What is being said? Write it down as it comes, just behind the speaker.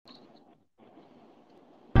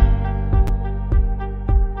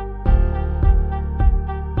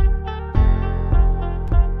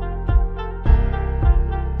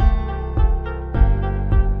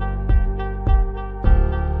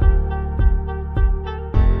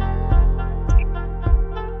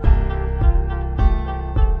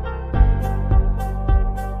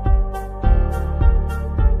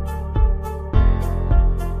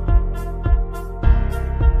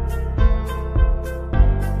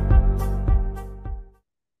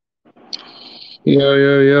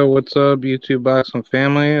Yo, what's up, YouTube Boxing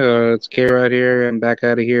family? It's K right here. I'm back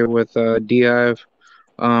out of here with D-Hive,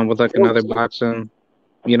 with like another boxing,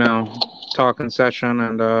 you know, talking session,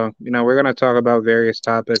 and we're gonna talk about various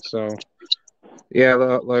topics. So yeah,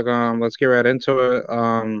 let's get right into it.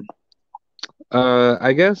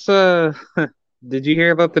 I guess did you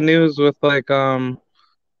hear about the news with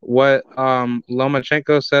what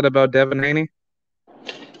Lomachenko said about Devin Haney?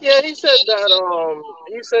 Yeah, he said that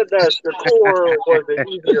Shakur was the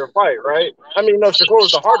easier fight, right? I mean, no, Shakur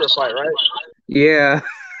was the harder fight, right? Yeah.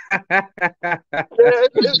 Yeah,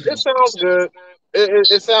 it sounds good.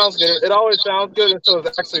 It sounds good. It always sounds good until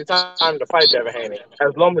it's actually time to fight Devin Haney.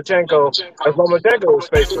 As Lomachenko was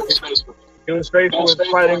faced with, he was faced with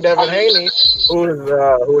fighting Devin Haney, who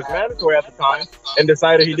was mandatory at the time, and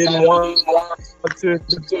decided he didn't want to.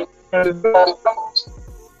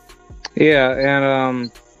 Yeah,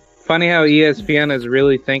 and funny how ESPN is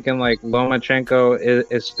really thinking like Lomachenko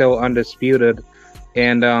is still undisputed,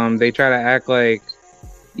 and they try to act like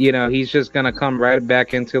he's just gonna come right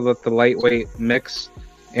back into the lightweight mix,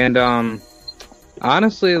 and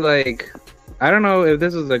honestly, like I don't know if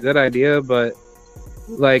this is a good idea, but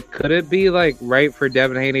like could it be like right for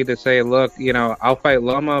Devin Haney to say, look, I'll fight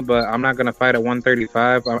Loma, but I'm not gonna fight at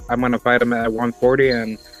 135. I'm gonna fight him at 140,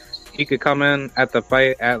 and he could come in at the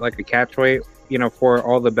fight at like a catchweight, for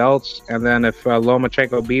all the belts, and then if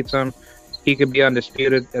Lomachenko beats him, he could be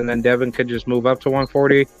undisputed, and then Devin could just move up to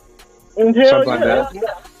 140, Hell something like yeah,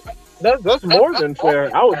 that. that's more than fair.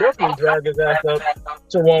 I would definitely drag his ass up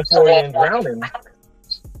to 140 and drown him.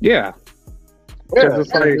 Yeah, because Yeah,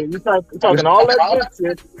 it's like, you're talking all that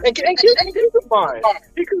good shit, and keep in mind,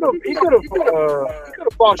 he could have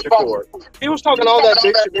fought Shakur. He was talking all that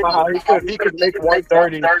big shit about how he could make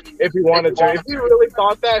 130 if he wanted to. If he really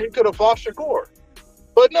thought that, he could have fought Shakur.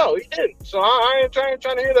 But no, he didn't. So I ain't trying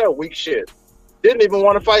to hear that weak shit. Didn't even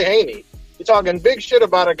want to fight Haney. You're talking big shit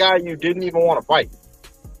about a guy you didn't even want to fight.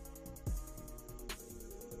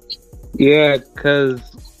 yeah, because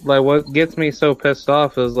like what gets me so pissed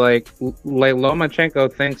off is like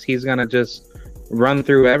Lomachenko thinks he's gonna just run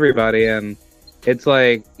through everybody, and it's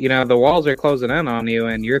like the walls are closing in on you,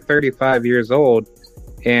 and you're 35 years old,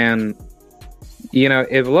 and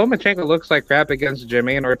if Lomachenko looks like crap against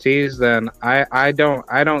Jermaine Ortiz, then I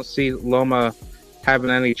don't see Loma having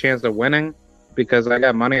any chance of winning, because I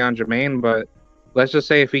got money on Jermaine. But let's just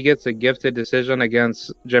say if he gets a gifted decision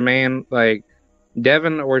against Jermaine, like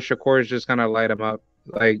Devin or Shakur is just gonna light him up,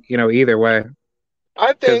 like either way.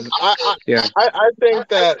 I think 'Cause yeah, I think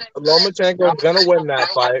that Lomachenko's gonna win that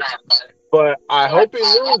fight, but I hope he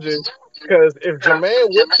loses, because if Jermaine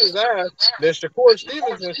whips his ass, then Shakur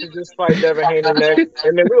Stevenson should just fight Devin Haney next,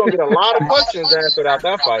 and then we're gonna get a lot of questions answered out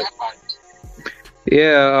that fight.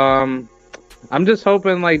 yeah. I'm just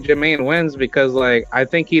hoping like Jermaine wins, because like I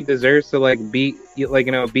think he deserves to like be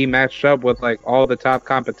matched up with like all the top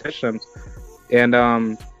competition, and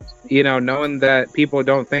knowing that people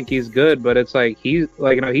don't think he's good, but it's like he's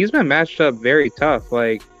like he's been matched up very tough.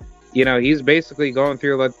 Like he's basically going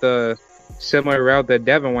through like the similar route that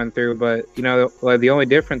Devin went through, but like the only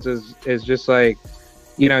difference is just like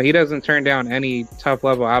he doesn't turn down any tough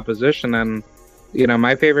level opposition. And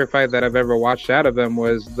my favorite fight that I've ever watched out of him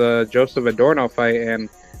was the Joseph Adorno fight, and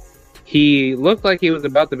he looked like he was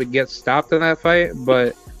about to get stopped in that fight,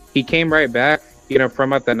 but he came right back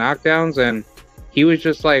from up the knockdowns, and he was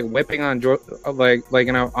just like whipping on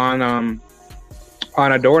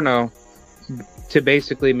on Adorno to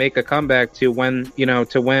basically make a comeback to win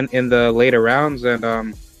in the later rounds. And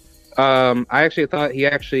I actually thought he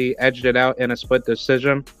actually edged it out in a split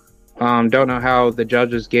decision. Don't know how the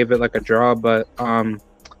judges gave it like a draw, but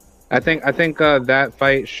I think that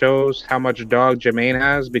fight shows how much dog Jermaine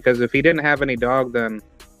has, because if he didn't have any dog, then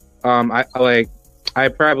I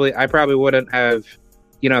probably wouldn't have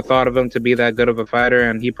thought of him to be that good of a fighter,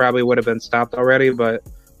 and he probably would have been stopped already. But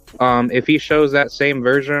if he shows that same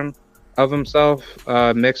version of himself,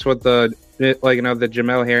 mixed with the the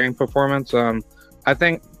Jamel Herring performance, I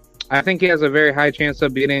think he has a very high chance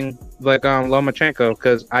of beating Lomachenko,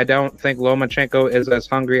 because I don't think Lomachenko is as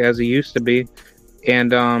hungry as he used to be.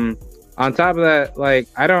 And on top of that, like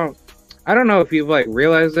I don't know if you've like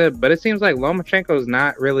realized it, but it seems like Lomachenko is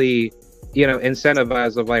not really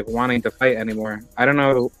incentivized of like wanting to fight anymore. I don't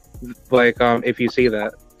know if you see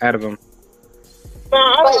that out of him. No,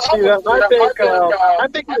 I don't see that. I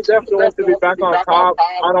think he definitely wants to be back on top.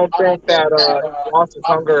 I don't think that he lost his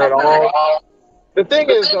hunger at all. The thing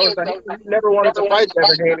is, though, is that he never wanted to fight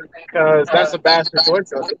Devin Haney, because that's a bad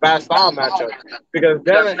situation. It's a bad style matchup. Because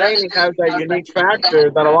Devin Haney has that unique factor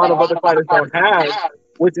that a lot of other fighters don't have,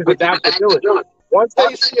 which is adaptability. once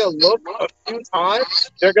they see a look a few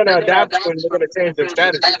times, they're gonna adapt to it and they're gonna change their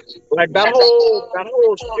strategy. Like that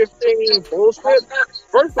whole shifting bullshit.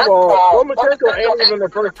 First of all, Lomachenko ain't even the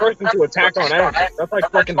first person to attack on anger. That's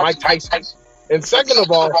like fucking Mike Tyson. And second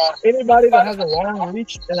of all, anybody that has a long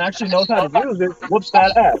reach and actually knows how to use it whoops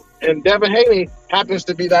that ass. And Devin Haney happens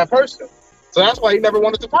to be that person. So that's why he never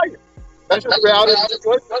wanted to fight him. That's just the reality of the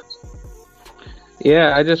situation.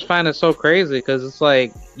 Yeah, I just find it so crazy because it's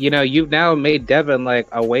like, you know, you've now made Devin like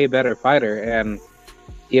a way better fighter, and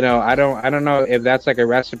you know, I don't know if that's like a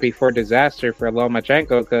recipe for disaster for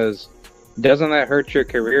Lomachenko, because doesn't that hurt your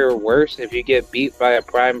career worse if you get beat by a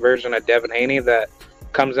prime version of Devin Haney that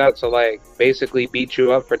comes out to like basically beat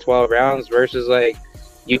you up for 12 rounds versus like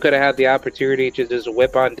you could have had the opportunity to just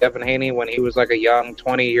whip on Devin Haney when he was like a young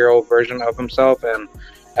 20-year-old version of himself, and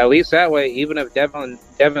at least that way, even if Devin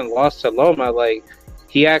lost to Loma, like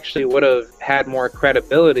he actually would have had more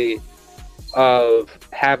credibility of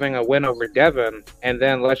having a win over Devin. And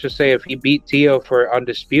then let's just say if he beat Tio for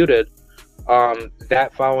undisputed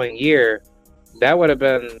that following year, that would have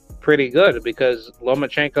been pretty good because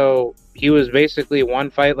Lomachenko, he was basically one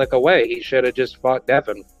fight like away. He should have just fought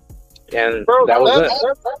Devin, and that was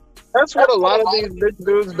it. That's what a lot of these big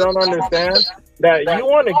dudes don't understand, that you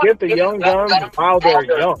want to get the young guns while they're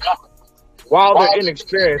young, while they're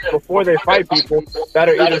inexperienced, before they fight people that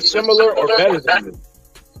are either similar or better than you.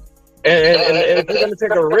 And if you're going to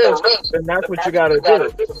take a risk, then that's what you got to do.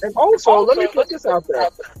 And also, let me put this out there.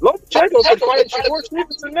 Lomachenko could fight Shakur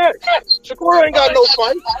Stevenson next. Shakur ain't got no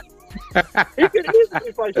fight. He could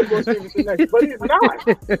easily fight Shakur Stevenson next, but he's not.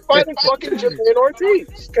 He's fighting fucking Jermaine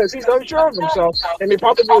Ortiz because he's unsure of himself, and he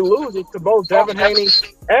probably loses to both Devin Haney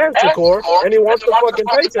and Shakur, and he wants the fucking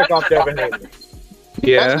paycheck off Devin Haney.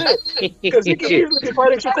 Yeah. That's it. Because he could easily be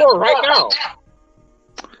fighting Shakur right now.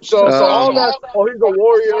 So all that, oh, he's a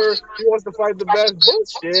warrior, he wants to fight the best,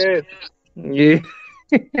 bullshit. Yeah.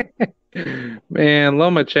 Man,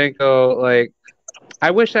 Lomachenko, like, I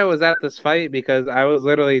wish I was at this fight because I was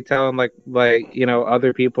literally telling, like you know,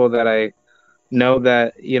 other people that I know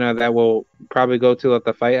that, you know, that will probably go to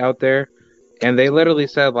the fight out there. And they literally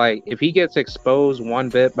said, like, if he gets exposed one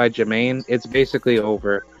bit by Jermaine, it's basically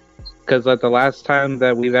over. Because, like, the last time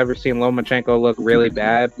that we've ever seen Lomachenko look really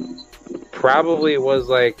bad probably was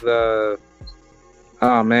like the,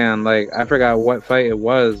 oh man, like I forgot what fight it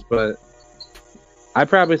was, but I'd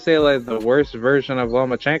probably say like the worst version of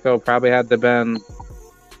Lomachenko probably had to been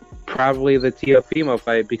probably the Teofimo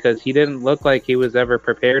fight, because he didn't look like he was ever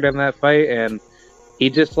prepared in that fight, and he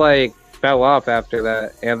just like fell off after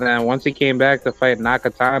that. And then once he came back to fight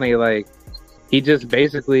Nakatani, like he just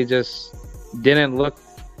basically just didn't look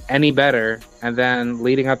any better. And then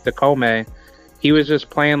leading up to Kome, he was just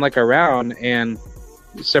playing like around, and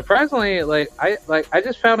surprisingly, I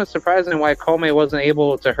just found it surprising why Kome wasn't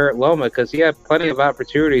able to hurt Loma, because he had plenty of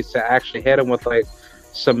opportunities to actually hit him with like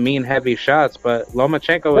some mean heavy shots, but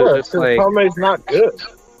Lomachenko was just like, Kome's not good.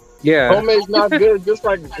 Yeah, Kome's not good, just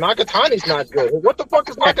like Nakatani's not good. What the fuck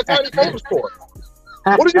is Nakatani famous for?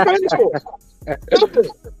 What is he famous for? Nothing.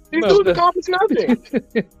 These dudes accomplish nothing.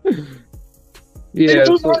 Yeah, these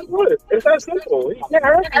dudes aren't good. It's that simple. He can't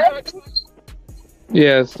hurt you.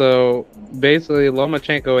 Yeah, so basically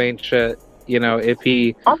Lomachenko ain't shit. You know, if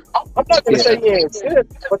he... I'm not going to say he ain't shit,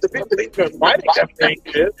 but the people he's been fighting definitely ain't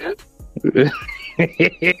shit.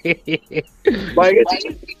 Like,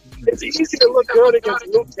 it's easy to look good against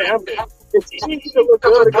Luke Campbell. It's easy to look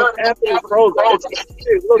good against Anthony Croza. It's easy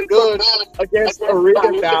to look good against a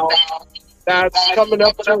Rigondeaux that's coming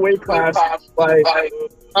up to weight class. Like,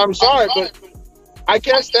 I'm sorry, but I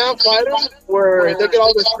can't stand fighters where they get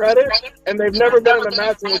all this credit and they've never been in a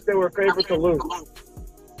match in which they were favored to lose.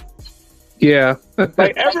 Yeah.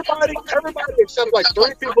 Like everybody except like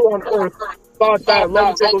 3 people on earth thought that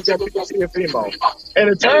Lomachenko was going to beat Teofimo. And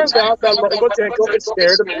it turns out that Lomachenko is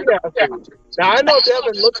scared of big ass dudes. Now I know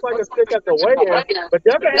Devin looks like a stick at the weigh-in, but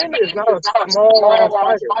Devin Haney is not a small ass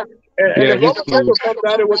fighter. And if Lomachenko comes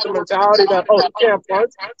at it with the mentality that, oh, he can't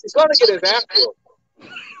punch, he's going to get his ass killed.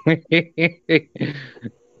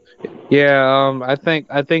 Yeah, I think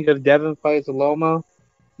if Devin fights Loma,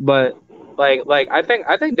 but like I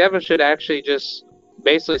think Devin should actually just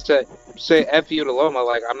basically say F you to Loma.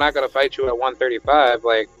 Like, I'm not gonna fight you at 135.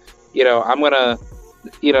 Like, you know, I'm gonna,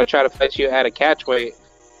 you know, try to fight you at a catch weight.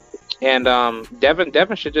 And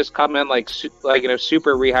Devin should just come in like you know,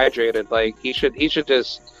 super rehydrated. Like he should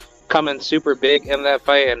just come in super big in that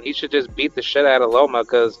fight, and he should just beat the shit out of Loma,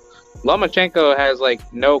 because Lomachenko has like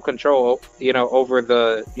no control, you know, over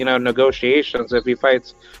the, you know, negotiations if he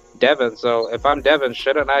fights Devin. So if I'm Devin,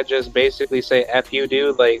 shouldn't I just basically say F you,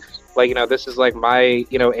 dude? Like, you know, this is like my,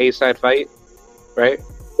 you know, A-side fight? right?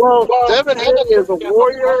 Well, Devin Haney is a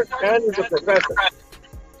warrior and he's a professor.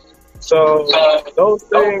 So those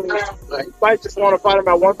things, like, you might just want to fight him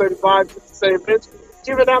at 135 just to say, bitch,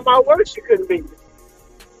 even at my worst, you couldn't beat me.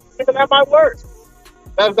 Even at my worst.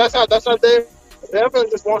 That's how Devin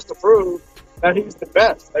just wants to prove that he's the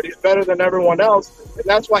best, that he's better than everyone else, and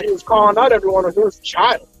that's why he was calling out everyone when he was a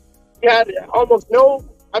child. He had almost no.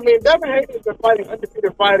 I mean, Devin Haney has been fighting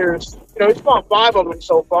undefeated fighters. You know, he's fought 5 of them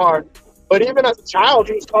so far. But even as a child,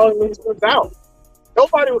 he was calling these dudes out.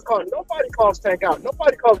 Nobody calls Tank out.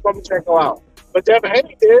 Nobody calls Lomachenko out. But Devin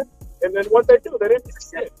Haney did, and then what they do, they didn't do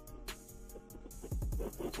shit.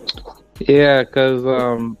 Yeah, because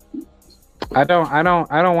I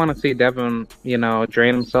don't want to see Devin, you know,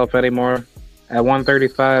 drain himself anymore at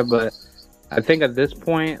 135. But I think at this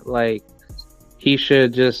point, like, he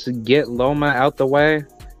should just get Loma out the way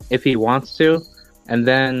if he wants to, and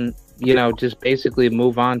then, you know, just basically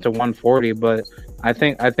move on to 140. But I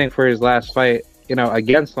think for his last fight, you know,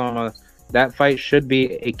 against Loma, that fight should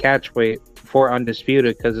be a catch weight for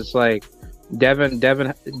undisputed, because it's like Devin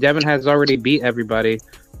has already beat everybody.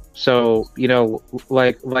 So, you know,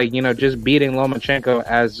 like you know, just beating Lomachenko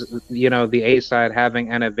as, you know, the A side,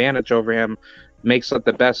 having an advantage over him makes it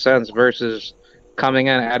the best sense versus coming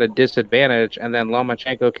in at a disadvantage, and then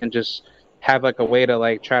Lomachenko can just have like a way to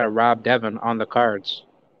like try to rob Devin on the cards.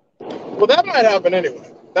 Well, that might happen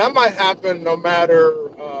anyway. That might happen no matter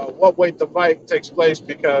what weight the fight takes place,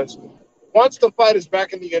 because once the fight is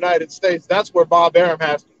back in the United States, that's where Bob Arum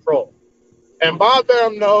has control. And Bob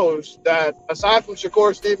Arum knows that aside from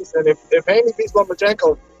Shakur Stevenson, if Haney beats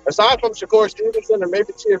Lomachenko, aside from Shakur Stevenson and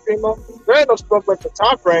maybe Chiafimo, there ain't no smoke at the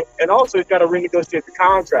top rank, and also he's got to renegotiate the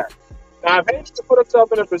contract. Now, if Haney can put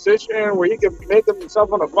himself in a position where he can make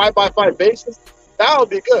himself on a fight-by-fight basis, that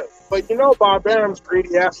would be good. But you know, Bob Arum's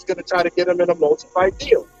greedy ass is going to try to get him in a multi-fight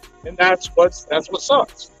deal, and that's what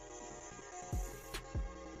sucks.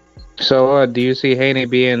 So, do you see Haney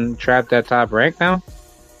being trapped at top rank now?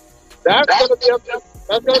 That's going to be up to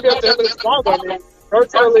him and his father. I mean,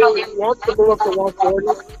 personally, he wants to move up to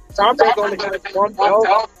 140. Top rank only has one belt,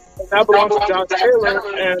 and that belongs to Josh Taylor.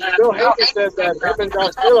 And Bill Haney said that him and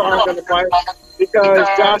Josh Taylor aren't going to fight because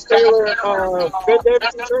Josh Taylor, Ben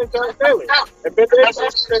Davidson trained Josh Taylor, and Ben Davidson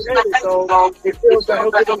trained Haney, so he feels that he'll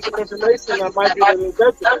give them some information that might be the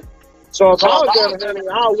detriment. So if I was Devin Haney,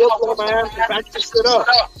 I'll whoop on my ass and back this shit up.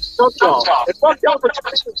 Fuck y'all. And fuck y'all for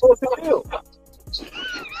trying to force a deal.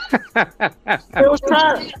 It was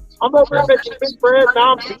trash. I'm over here making big bread.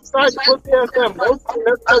 Now I'm besides pussy ass them. Most of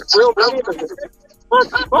them that's real money.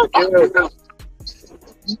 Fuck you.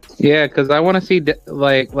 Yeah, because I want to see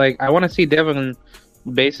I want to see Devin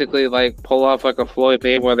basically like pull off like a Floyd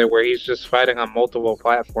Mayweather where he's just fighting on multiple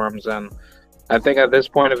platforms. And I think at this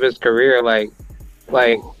point of his career, like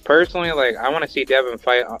personally, like I want to see Devin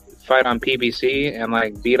fight on PBC and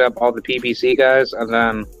like beat up all the PBC guys, and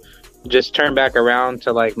then just turn back around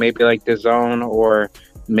to like maybe like the zone or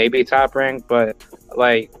maybe top rank. But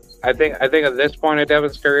like I think at this point of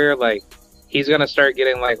Devin's career, like he's gonna start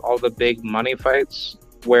getting like all the big money fights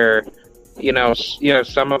where you know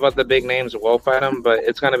some of the big names will fight him, but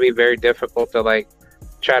it's gonna be very difficult to like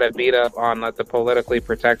try to beat up on like the politically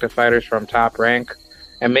protected fighters from top rank,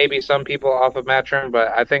 and maybe some people off of Matchroom. But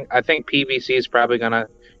I think PBC is probably gonna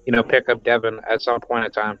pick up Devin at some point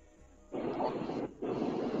in time.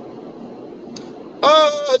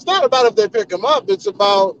 It's not about if they pick him up. It's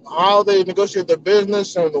about how they negotiate their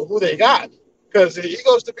business and who they got. Because if he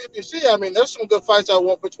goes to PBC, I mean, there's some good fights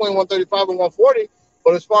between 135 and 140.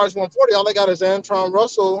 But as far as 140, all they got is Antoine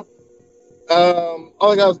Russell.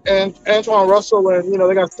 All they got is Antoine Russell, and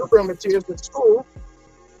they got Super Matias, which is cool.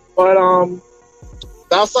 But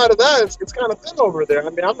outside of that, it's kind of thin over there. I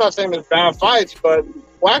mean, I'm not saying there's bad fights, but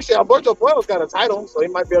actually, Alberto Puello's got a title, so he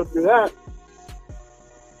might be able to do that.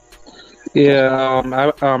 Yeah,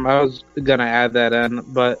 I was gonna add that in,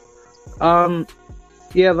 but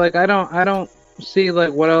yeah, like I don't see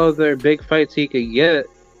like what other big fights he could get.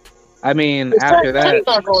 I mean, after that,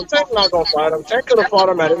 Tank's not gonna fight him. Tank could have fought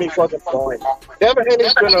him at any fucking point. Devin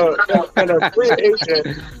Haney's been a free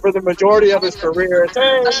agent for the majority of his career.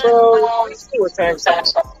 Tank, bro, let's see what Tank's on.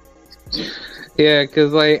 Yeah,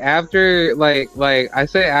 because like after I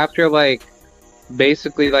say after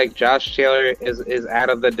basically like Josh Taylor is out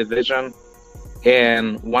of the division,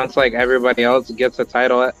 and once like everybody else gets a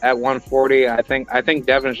title at 140, I think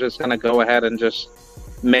Devin's just gonna go ahead and just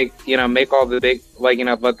make all the big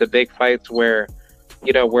let the big fights where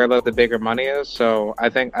the bigger money is. So I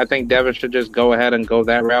think Devin should just go ahead and go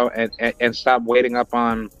that route and stop waiting up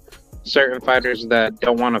on certain fighters that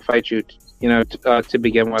don't want to fight you to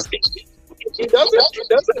begin with. He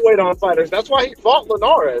doesn't wait on fighters. That's why he fought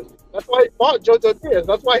Linares. That's why he fought Jojo Diaz.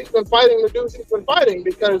 That's why he's been fighting the dudes he's been fighting,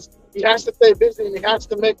 because he has to stay busy and he has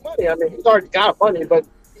to make money. I mean, he's already got money, but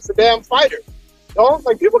he's a damn fighter.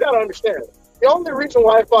 Like, people gotta understand. The only reason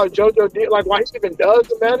why I fought Jojo Diaz, like why he even does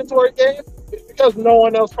the mandatory game, is because no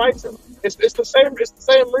one else fights him. It's the same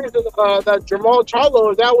reason that Jamal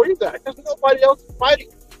Charlo is at where he's at, because nobody else is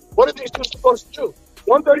fighting. What are these two supposed to do?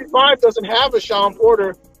 135 doesn't have a Sean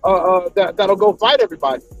Porter that'll go fight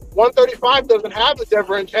everybody. 135 doesn't have a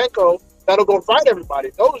Deverenchenko that'll go fight everybody.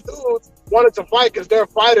 Those dudes wanted to fight because they're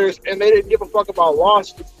fighters and they didn't give a fuck about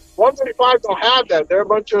losses. 135 don't have that. They're a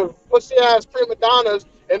bunch of pussy-ass prima donnas,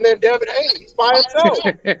 and then Devin Haney, he's by himself.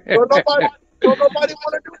 So nobody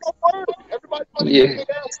want to do no work. Everybody want to get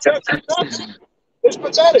their ass checked. It's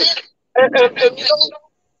pathetic. And you know,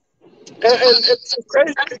 and it's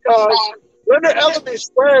crazy because Leonard Ellerby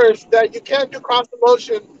swears that you can't do cross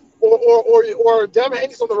promotion or Devin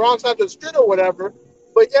Haney's on the wrong side of the street or whatever,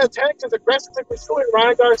 but yeah, Tank is aggressively pursuing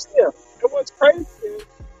Ryan Garcia. And what's crazy is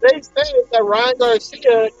they say that Ryan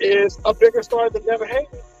Garcia is a bigger star than Devin Haney,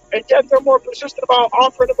 and yet they're more persistent about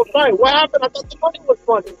offering him a fight. What happened? I thought the money was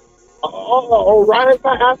funny. Ryan's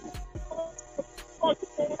not happy. What's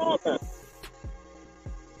going on, man?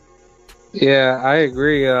 Yeah, I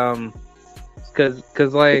agree.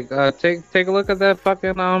 Cause like take a look at that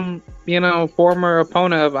fucking former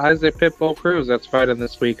opponent of Isaac Pitbull Cruz that's fighting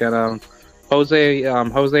this weekend, Jose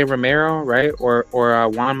Romero, right, or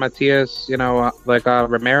Juan Matias,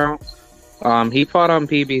 Romero. He fought on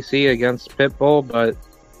PBC against Pitbull, but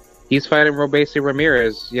he's fighting Robesi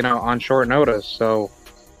Ramirez, on short notice. So,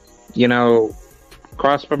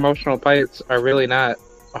 cross promotional fights are really not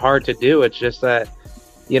hard to do. It's just that,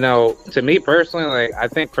 to me personally, like, I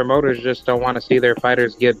think promoters just don't want to see their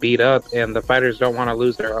fighters get beat up, and the fighters don't want to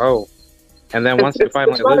lose their O. And then once they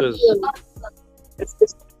finally lose,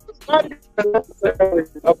 it's not even necessarily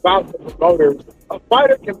about the promoters. A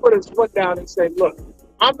fighter can put his foot down and say, "Look,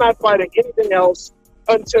 I'm not fighting anything else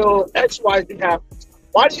until X, Y, Z happens."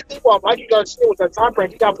 Why do you think while Mikey Garcia was at Top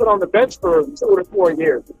Rank, he got put on the bench for 2 to 4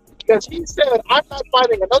 years? Because he said, "I'm not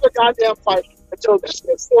fighting another goddamn fight until this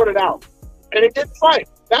gets sorted out." And he didn't fight.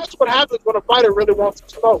 That's what happens when a fighter really wants to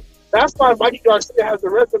smoke. That's why Mikey Garcia has the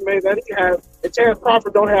resume that he has, and Terrence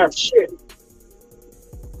Crawford don't have shit.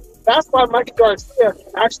 That's why Mikey Garcia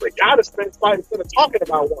actually got a Spence fight instead of talking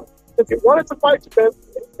about one. If he wanted to fight Spence,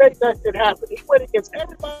 he made that shit happen. He went against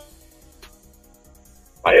everybody.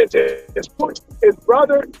 His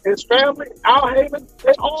brother, his family, Al Heyman,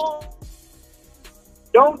 they all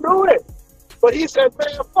don't do it. But he said,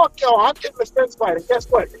 "Man, fuck y'all, I'm getting the Spence fight." And guess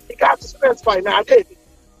what? He got the Spence fight. Now, I did it.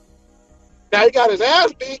 Now, he got his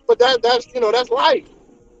ass beat, but that's life.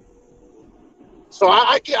 So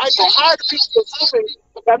I get tired of people assuming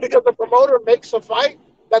that because the promoter makes a fight,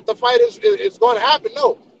 that the fight is going to happen.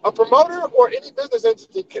 No. A promoter or any business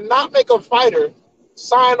entity cannot make a fighter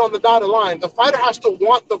sign on the dotted line. The fighter has to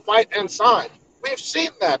want the fight and sign. We've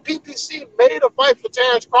seen that. PPC made a fight for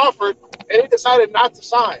Terrence Crawford, and he decided not to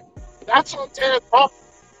sign. That's on Terrence Crawford.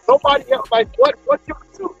 Nobody else. Like, what can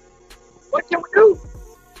we do? What can we do?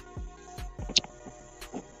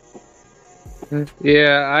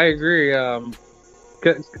 Yeah, I agree.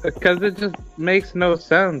 Because it just makes no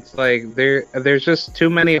sense. Like, there's just too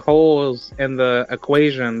many holes in the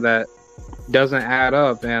equation that doesn't add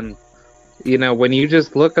up. And when you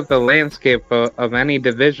just look at the landscape of any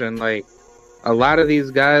division, like, a lot of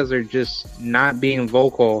these guys are just not being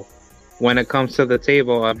vocal when it comes to the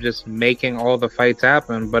table of just making all the fights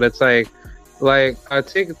happen. But it's take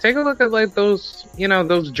a look at like those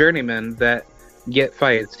journeymen that get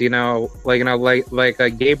fights, like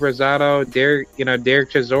Gabe Rosado, Derek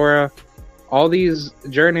Chisora. All these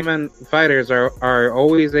journeyman fighters are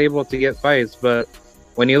always able to get fights, but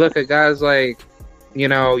when you look at guys like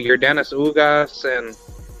your Dennis Ugas and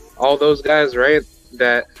all those guys, right,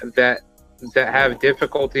 that have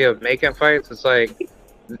difficulty of making fights, it's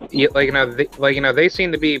they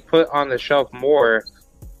seem to be put on the shelf more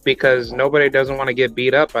because nobody doesn't want to get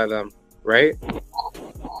beat up by them, right?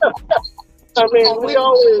 I mean, we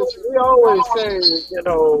always say,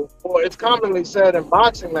 it's commonly said in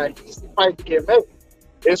boxing that easy fights get made.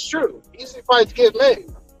 It's true. Easy fights get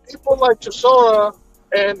made. People like Chisora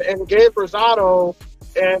and Gabe Rosado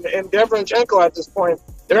and Deverenchenko at this point,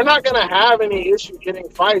 they're not going to have any issue getting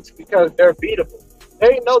fights because they're beatable.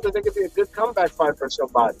 They know that they could be a good comeback fight for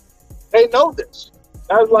somebody. They know this.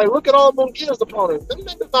 I was like, look at all Munguia's opponents. Them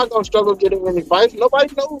niggas not going to struggle getting any fights.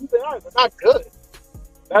 Nobody knows who they are. They're not good.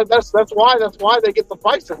 That's why they get the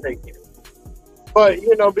fights that they get. But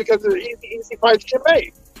because the easy fights get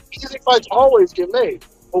made. Easy fights always get made.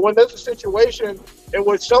 But when there's a situation in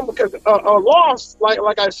which because a loss,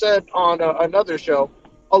 like I said on another show,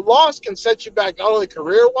 a loss can set you back not only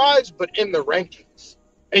career-wise, but in the rankings.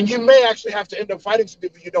 And you may actually have to end up fighting some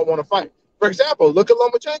people you don't want to fight. For example, look at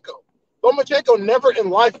Lomachenko. Lomachenko never in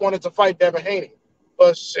life wanted to fight Devin Haney.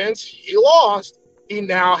 But since he lost, he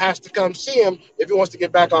now has to come see him if he wants to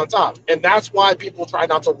get back on top. And that's why people try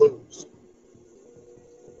not to lose.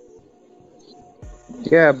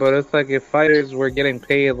 Yeah, but it's like if fighters were getting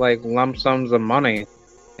paid like lump sums of money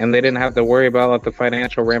and they didn't have to worry about like the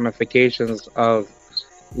financial ramifications of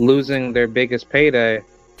losing their biggest payday,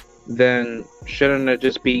 then shouldn't it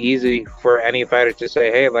just be easy for any fighter to say,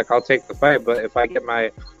 hey, like I'll take the fight, but if I get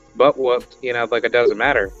my butt whooped, you know, like it doesn't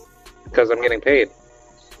matter because I'm getting paid.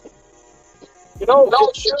 You know,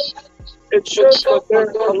 it should, but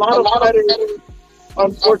there's a lot of fighters,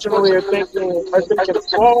 unfortunately, are thinking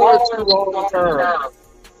far too long term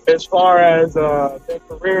as far as their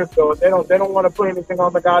careers go. They don't want to put anything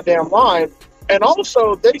on the goddamn line. And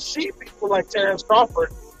also, they see people like Terrence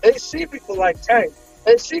Crawford. They see people like Tank.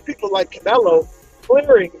 They see people like Canelo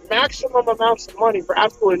clearing maximum amounts of money for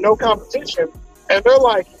absolutely no competition. And they're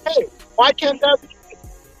like, hey, why can't that be me?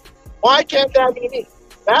 Why can't that be me?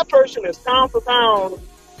 That person is pound for pound,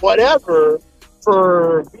 whatever,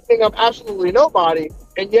 for beating up absolutely nobody,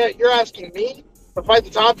 and yet you're asking me to fight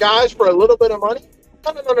the top guys for a little bit of money?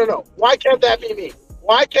 No. Why can't that be me?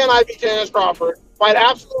 Why can't I be Terrence Crawford, fight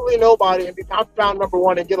absolutely nobody, and be pound for pound number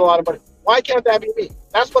one and get a lot of money? Why can't that be me?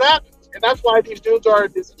 That's what happens, and that's why these dudes are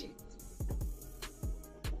diseased.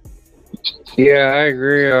 Yeah, I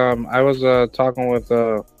agree. I was talking with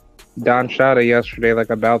Don Shada yesterday,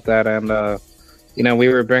 like about that, and you know, we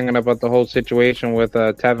were bringing up the whole situation with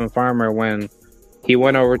Tevin Farmer when he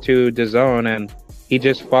went over to DAZN and he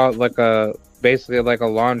just fought basically like a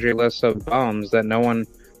laundry list of bums that no one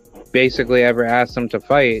basically ever asked him to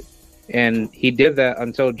fight, and he did that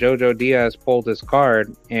until Jojo Diaz pulled his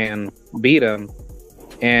card and beat him.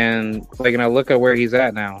 And like, you know, look at where he's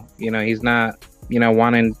at now. You know, he's not, you know,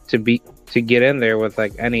 wanting to get in there with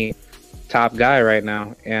like any top guy right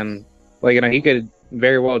now, and like, you know, he could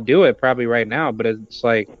very well do it probably right now, but it's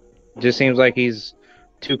like, just seems like he's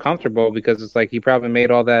too comfortable because it's like he probably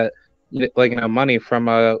made all that, like, you know, money from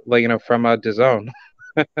from DAZN.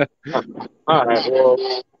 All right, well,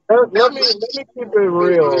 let me keep it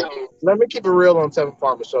real. Let me keep it real on Tevin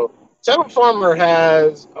Farmer. So Tevin Farmer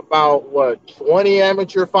has about 20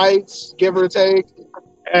 amateur fights, give or take,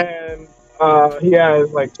 and he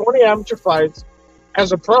has like 20 amateur fights.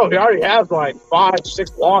 As a pro, he already has like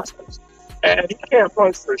 5-6 losses, and he can't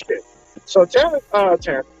punch for shit. So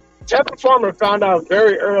Tevin Farmer found out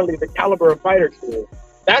very early the caliber of fighter he is.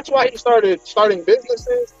 That's why he started starting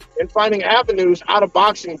businesses and finding avenues out of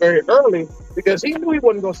boxing very early, because he knew he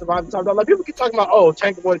wasn't going to survive the top dog. Like, people keep talking about, oh,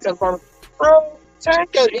 Tank avoided Tevin Farmer. Bro,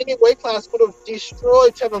 Tank at any weight class would have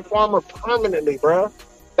destroyed Tevin Farmer permanently, bro.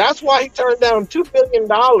 That's why he turned down $2 billion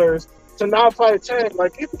to not fight Tank.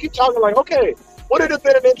 Like, people keep talking like, okay, would it have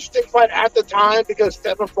been an interesting fight at the time because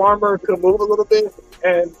Tevin Farmer could move a little bit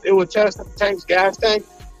and it would test Tank's gas tank?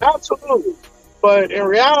 Absolutely. But in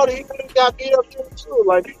reality, he got beat up too.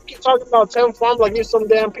 Like, you keep talking about Tevin Farmer like he's some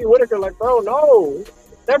damn Pete Whitaker. Like, bro, no,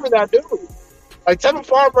 never that dude. Like, Tevin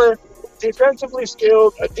Farmer, defensively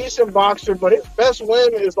skilled, a decent boxer, but his best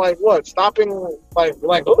win is like what? Stopping like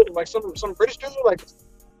some British dude. Like,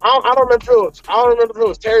 I don't remember if it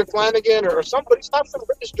was Terry Flanagan or somebody. Stopped some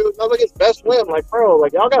British dude. That was like his best win. Like, bro,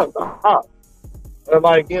 like, y'all gotta stop. And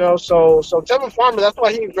like, you know, so Tevin Farmer, that's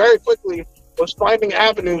why he very quickly was finding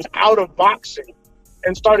avenues out of boxing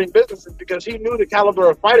and starting businesses, because he knew the caliber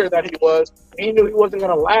of fighter that he was. And he knew he wasn't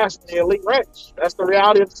going to last in the elite ranks. That's the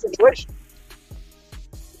reality of the situation.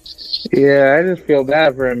 Yeah, I just feel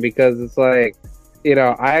bad for him because it's like, you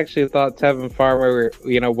know, I actually thought Tevin Farmer,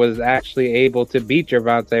 you know, was actually able to beat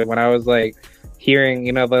Gervonta when I was like hearing,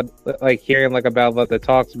 you know, hearing about the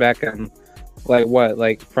talks back in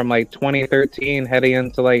from 2013 heading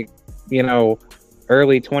into like, you know,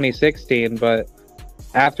 early 2016. But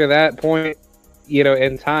after that point, you know,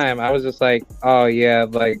 in time, I was just like, oh yeah,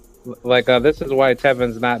 this is why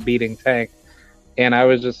Tevin's not beating Tank. And I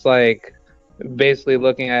was just like basically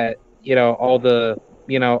looking at, you know, all the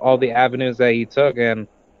avenues that he took, and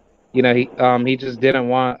you know, he just didn't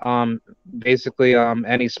want basically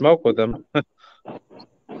any smoke with him.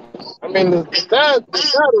 I mean, the sad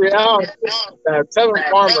reality is that Tevin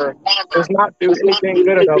Farmer does not do anything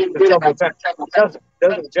good enough to trouble Tank. He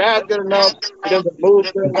doesn't jab good enough. He doesn't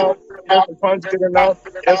move good enough. He doesn't punch good enough.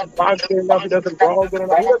 He doesn't box good enough. He doesn't brawl good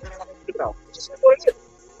enough. He doesn't do good enough. It's just what it is.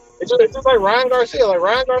 It's just like Ryan Garcia. Like,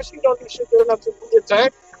 Ryan Garcia don't do shit good enough to get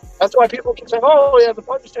Tank. That's why people keep saying, "Oh, he has a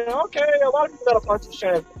puncher's chance." Okay, a lot of people got a puncher's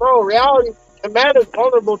chance, bro. Reality, the man is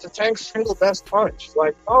vulnerable to Tank's single best punch.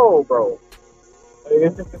 Like, oh, bro,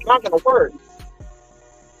 it's not gonna work.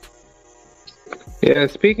 Yeah.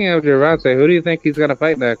 Speaking of Gervonta, who do you think he's gonna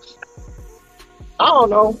fight next? I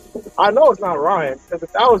don't know. I know it's not Ryan, because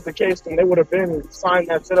if that was the case, then they would have been signed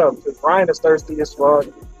that shit up. Because Ryan is thirsty as fuck.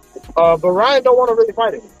 But Ryan don't want to really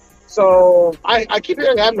fight him. So I keep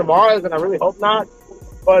hearing Adam Mars, and I really hope not.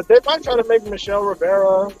 But they might try to make Michelle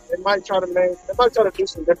Rivera. They might try to do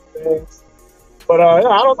some different things. But yeah,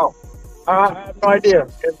 I don't know. I have no idea.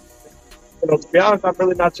 And, to be honest, I'm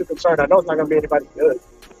really not too concerned. I know it's not going to be anybody good.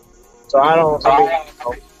 So I don't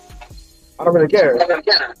really care.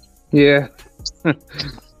 Yeah.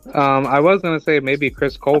 I was gonna say maybe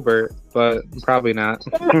Chris Colbert, but probably not.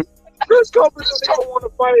 Chris Colbert doesn't even want to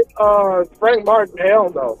fight Frank Martin. Hell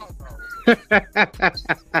no.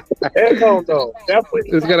 Hell no. Definitely.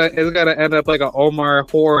 It's gonna end up like a Omar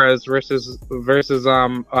Juarez versus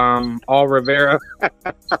All Rivera.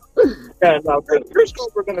 Yeah, no. Chris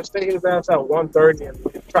Colbert gonna stay his ass at 130 and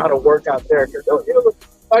try to work out there.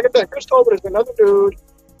 Like I said, Chris Colbert is another dude.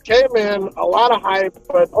 Came in, a lot of hype,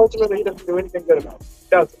 but ultimately he doesn't do anything good about it. He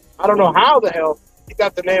doesn't. I don't know how the hell he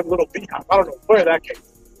got the name Little B-Hop. I don't know where that came from.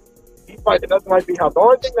 He fights nothing like B-Hop. The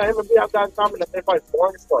only thing that him and B-Hop got in common is that they fight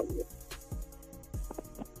boring as fuck.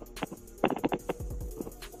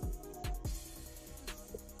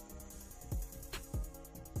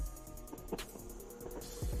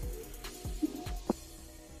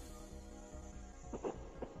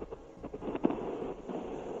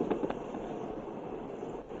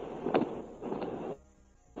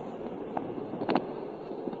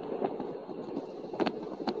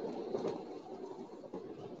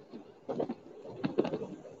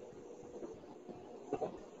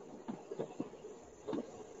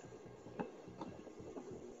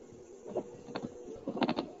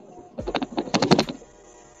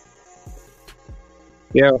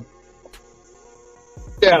 Yeah.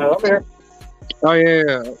 Yeah, I'm here. Oh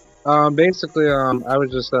yeah. Basically, I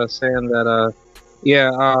was just saying that.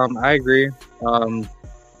 I agree.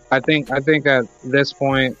 I think at this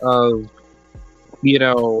point of,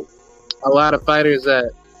 a lot of fighters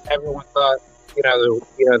that everyone thought,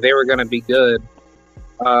 they were going to be good.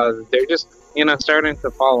 They're just, starting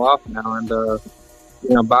to fall off now,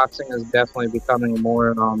 and boxing is definitely becoming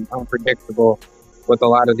more unpredictable with a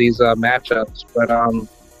lot of these matchups. But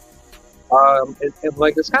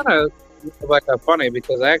it's kind of like funny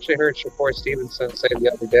because I actually heard Shakur Stevenson say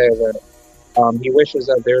the other day that he wishes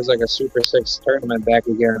that there's like a Super 6 tournament back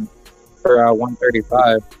again for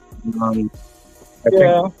 135.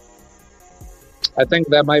 I think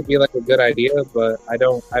that might be like a good idea, but I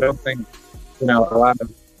don't think a lot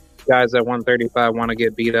of guys at 135 want to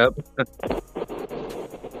get beat up.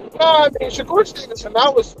 No, I mean Shakur Stevenson,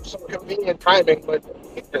 that was some convenient timing, but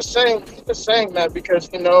he's just saying that because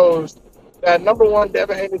he knows that number one,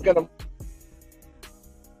 Devin Haney's gonna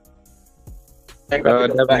and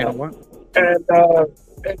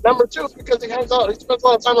number two is because he spends a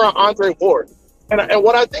lot of time around Andre Ward. And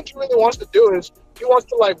what I think he really wants to do is he wants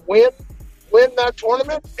to like win that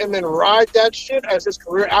tournament and then ride that shit as his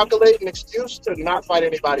career accolade and excuse to not fight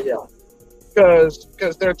anybody else.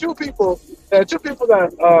 Because there are two people that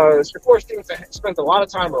Shakur Stevenson spends a lot of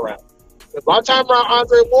time around. There's a lot of time around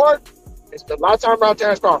Andre Ward. There's a lot of time around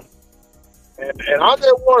Terrence Crawford. And Andre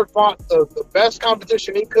Ward fought the best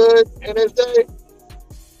competition he could in his day,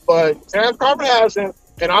 but Terrence Crawford hasn't,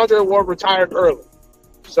 and Andre Ward retired early.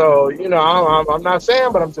 So I'm not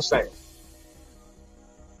saying, but I'm just saying.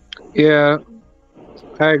 Yeah,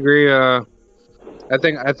 I agree. I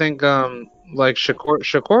think like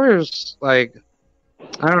Shakur is like,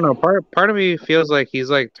 I don't know. Part of me feels like he's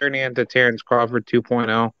like turning into Terrence Crawford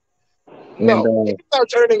 2.0. No, he's not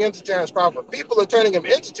turning into Terrence Crawford. People are turning him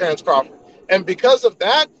into Terrence Crawford. And because of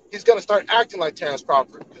that, he's going to start acting like Terrence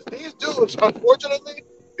Crawford. Because these dudes, unfortunately,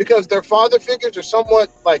 because their father figures are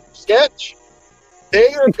somewhat like sketch,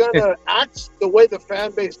 they are going to act the way the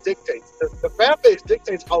fan base dictates. The fan base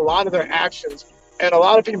dictates a lot of their actions, and a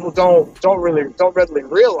lot of people don't readily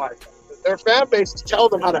realize that. Their fan bases tell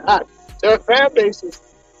them how to act. Their fan bases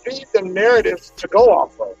feed them narratives to go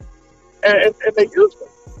off of, and they use them.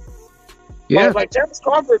 Yeah, like Terrence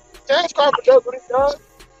Crawford does what he does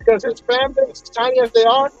because his fan base, as tiny as they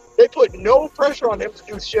are, they put no pressure on him to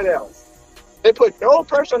do shit else. They put no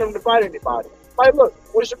pressure on him to fight anybody. Like, look,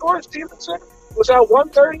 when Shakur Stevenson was at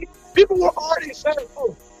 130, people were already saying,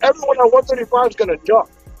 "Oh, everyone at 135 is going to jump."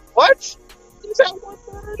 What? He's at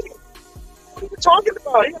 130. What are you talking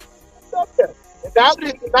about? He's up there. And now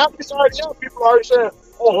that he's already up, people are already saying,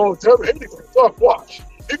 "Oh, Devin Haney's going to jump. Watch.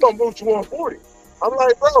 he's gonna move to 140. I'm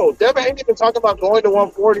like, bro, Devin Haney been talking about going to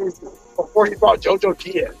 140 before he fought JoJo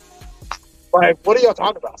Diaz. Like, what are y'all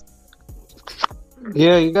talking about?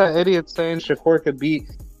 Yeah, you got idiots saying Shakur could beat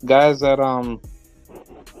guys at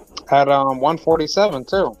 147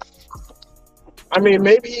 too. I mean,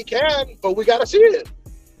 maybe he can, but we gotta see it.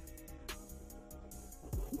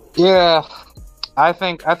 Yeah, I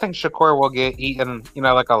think Shakur will get eaten,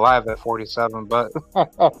 like alive at 47. But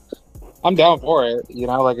I'm down for it.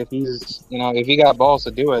 Like if he got balls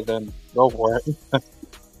to do it, then go for it.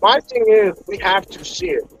 My thing is, we have to see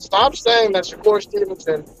it. Stop saying that Shakur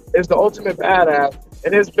Stevenson is the ultimate badass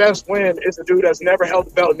and his best win is a dude that's never held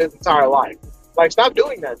the belt in his entire life. Like, stop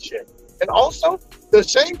doing that shit. And also, the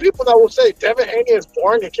same people that will say Devin Haney is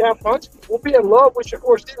boring and can't punch will be in love with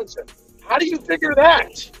Shakur Stevenson. How do you figure that?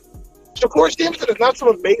 Shakur Stevenson is not some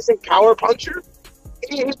amazing power puncher.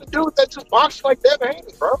 He's a dude that just boxes like Devin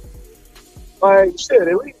Haney, bro. Like, shit,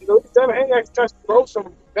 at least Devin Haney actually tries to throw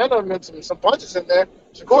some venom and some punches in there.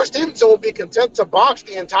 Shakur Stevenson will be content to box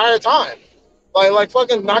the entire time. Like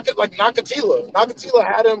fucking Nakatila. Nakatila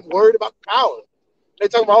had him worried about the power. They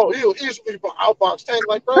talking about, oh, he'll easily outbox Tank.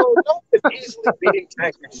 Like, bro, no one's easily beating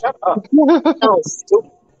Tank. Shut up. That was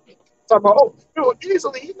stupid. Talking about, oh, he's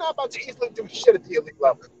not about to easily do shit at the elite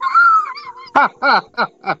level.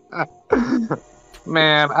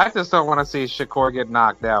 Man, I just don't want to see Shakur get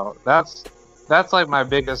knocked out. That's like my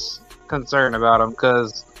biggest concern about him,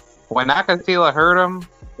 because when Nakatila hurt him,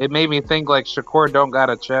 it made me think like Shakur don't got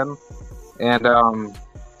a chin. And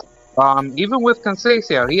even with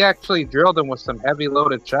Conceição, he actually drilled him with some heavy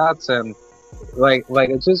loaded shots, and like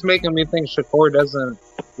it's just making me think Shakur doesn't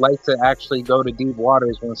like to actually go to deep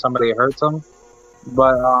waters when somebody hurts him.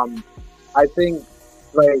 But I think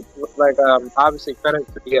obviously credit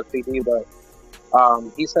to BFPD, but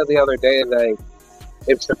he said the other day that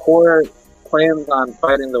if Shakur plans on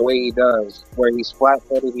fighting the way he does, where he's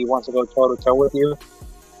flat-footed, he wants to go toe-to-toe with you,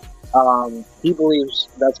 he believes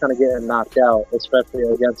that's going to get him knocked out, especially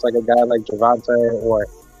against like a guy like Gervonta or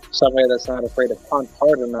somebody that's not afraid to punch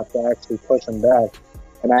hard enough to actually push him back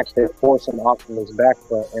and actually force him off of his back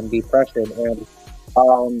foot and be pressured. And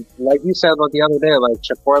like you said about the other day, like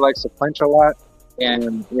Shakur likes to clinch a lot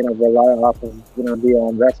and rely off of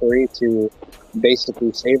the referee to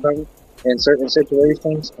basically save him in certain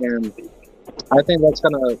situations. And I think that's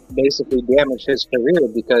going to basically damage his career,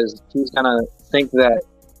 because he's going to think that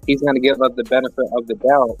he's going to give up the benefit of the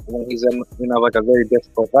doubt when he's in, like a very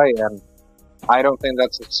difficult fight. And I don't think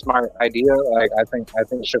that's a smart idea. Like, I think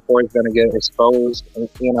Shakur is going to get exposed in,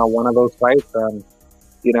 one of those fights. And,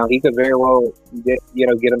 he could very well get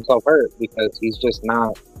himself hurt, because he's just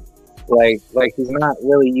not like he's not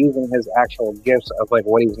really using his actual gifts of like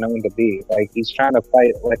what he's known to be. Like, he's trying to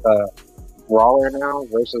fight like a brawler now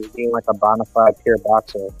versus being like a bona fide pure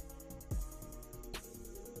boxer.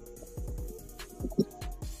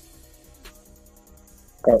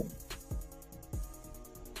 Oh.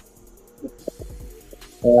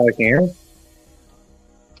 Can you hear me?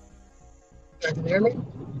 Can you hear me?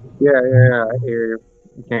 Yeah, I hear you.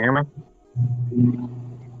 Can you hear me?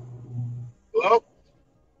 Hello?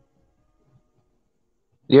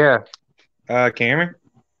 Yeah. Can you hear me?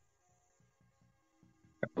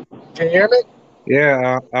 Can you hear me?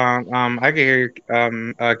 Yeah, I can hear you.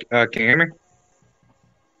 Can you hear me?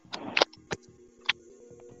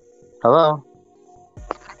 Hello?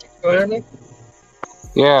 Can you hear me?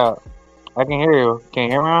 Yeah, I can hear you. Can you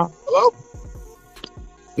hear me now? Hello?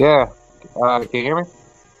 Yeah. Can you hear me?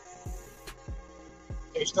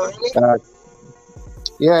 Can you still hear me?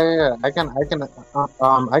 Yeah. I can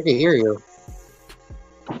hear you.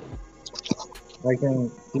 I can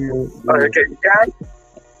hear you. Okay, you can?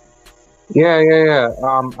 Yeah.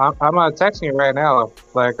 I'm texting you right now.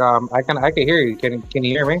 Like, I can hear you. Can you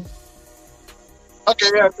hear me? Okay,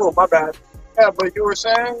 yeah, cool. My bad. Yeah, but you were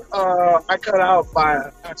saying I cut out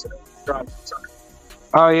by accident. Sorry.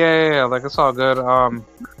 Oh yeah. Like, it's all good.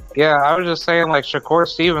 Yeah, I was just saying, like, Shakur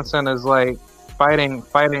Stevenson is like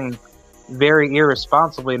fighting very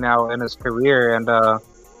irresponsibly now in his career, and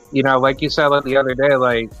like you said like the other day,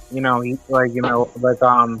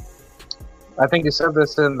 I think you said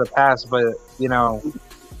this in the past, but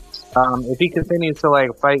if he continues to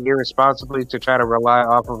like fight irresponsibly to try to rely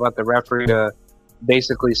off of the referee to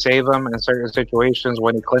basically save him in certain situations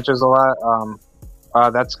when he clinches a lot,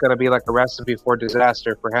 that's going to be like a recipe for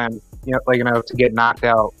disaster for him, to get knocked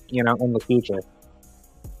out, in the future.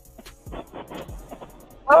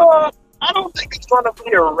 I don't think it's going to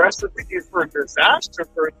be a recipe for disaster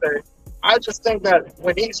per se. I just think that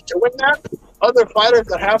when he's doing that, other fighters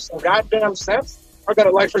that have some goddamn sense are going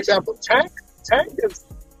to, like, for example, Tank is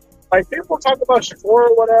Like, people talk about Shakur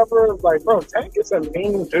or whatever. Like, bro, Tank is a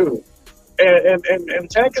mean dude. And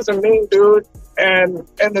Tank is a mean dude. And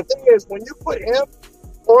the thing is, when you put him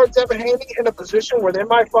or Devin Haney in a position where they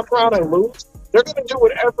might fuck around and lose, they're going to do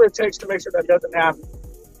whatever it takes to make sure that doesn't happen.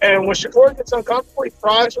 And when Shakur gets uncomfortable, he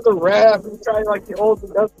cries for the ref. He tries like he holds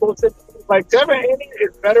and does bullshit. Like, Devin Haney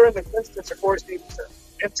is better in the clinch than Shakur Stevenson.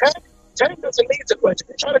 And Tank doesn't need to clinch. If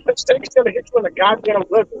you try to clinch Tank, he's going to hit you in the goddamn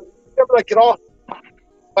liver. He's going to be like, get off.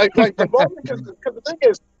 Like the moment, because the thing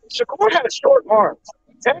is, Shakur has short arms.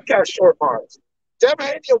 Tank has short arms. Devin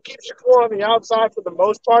Haney will keep Shakur on the outside for the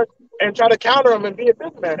most part and try to counter him and be a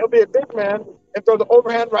big man. He'll be a big man and throw the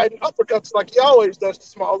overhand right and uppercuts like he always does to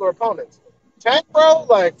smaller opponents. Tank, bro,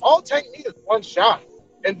 like, all Tank needs is one shot.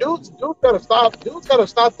 And dudes gotta stop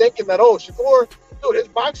thinking that, oh, Shakur, dude, his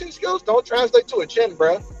boxing skills don't translate to a chin,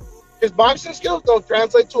 bro. His boxing skills don't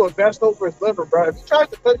translate to a vest over his liver, bro. If he tries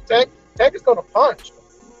to punch Tank is gonna punch.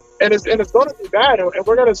 And it's gonna be bad, and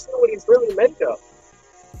we're gonna see what he's really made of.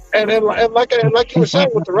 And like you were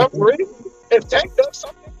saying with the referee, if Tank does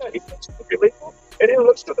something that he thinks is illegal, and he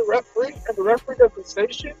looks to the referee, and the referee doesn't say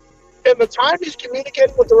shit, and the time he's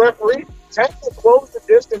communicating with the referee, Tank will close the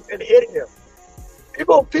distance and hit him.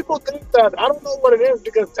 People think that, I don't know what it is,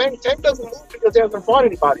 because Tank doesn't move because he hasn't fought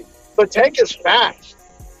anybody. But Tank is fast.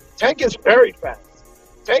 Tank is very fast.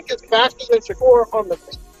 Tank is faster than Shakur on the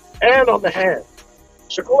feet and on the hand.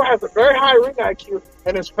 Shakur has a very high ring IQ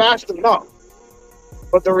and is fast enough.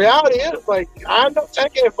 But the reality is, like, I know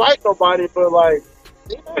Tank can't fight nobody, but, like,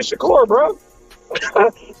 he knows Shakur, bro.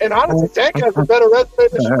 And honestly, Tank has a better resume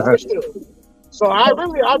than Shakur still. So I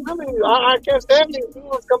can't stand these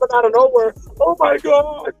dudes coming out of nowhere. Oh my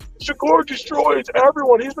God, Shakur destroys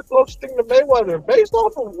everyone. He's the closest thing to Mayweather. Based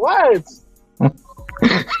off of what?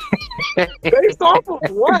 Based off of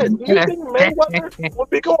what? Do you think Mayweather would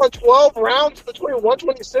be going 12 rounds between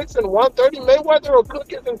 126 and 130? Mayweather will cook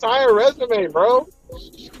his entire resume, bro.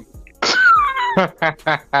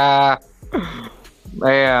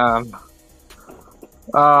 Man.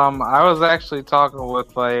 I was actually talking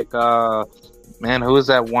with, like, man, who was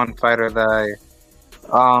that one fighter that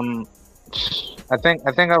I think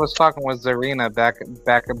I was talking with Zarina back in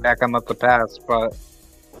the past, but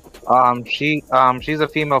she's a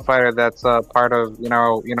female fighter that's part of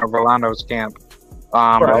Rolando's camp,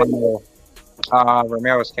 Right.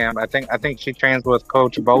 Romero's camp. I think she trains with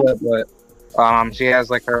Coach Bullet, but she has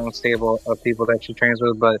like her own stable of people that she trains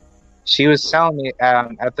with. But she was telling me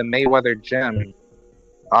at the Mayweather gym,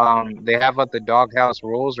 they have like the doghouse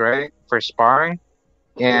rules, right, for sparring,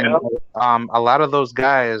 and a lot of those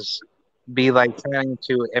guys be like trying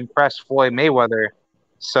to impress Floyd Mayweather,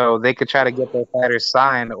 so they could try to get their fighters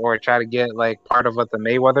signed or try to get like part of the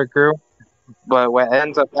Mayweather crew. But what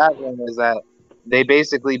ends up happening is that they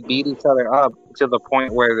basically beat each other up to the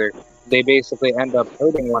point where they basically end up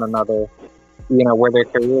hurting one another, where their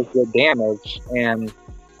careers get damaged, and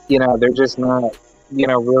they're just not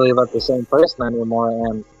really like the same person anymore.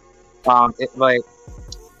 And I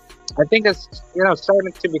think it's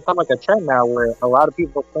starting to become like a trend now where a lot of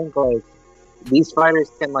people think like these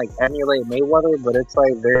fighters can like emulate Mayweather, but it's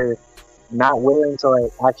like they're not willing to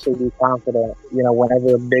like actually be confident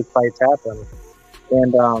whenever big fights happen.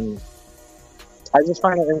 And I just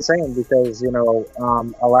find it insane because a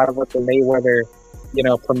lot of what the Mayweather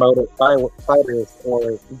promoted fighters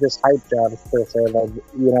or just hype jobs per se, like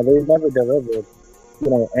they've never delivered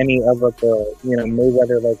any of the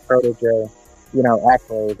Mayweather like protege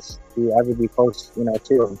accolades to ever be close to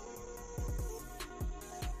him.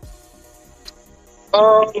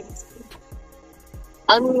 I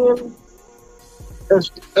mean, as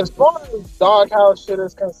far as doghouse shit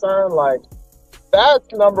is concerned, like,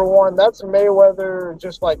 that's number one. That's Mayweather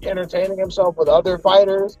just like entertaining himself with other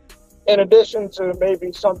fighters. In addition to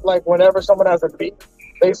maybe something like whenever someone has a beef,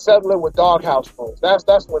 they settle it with doghouse rules. That's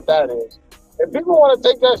what that is. If people want to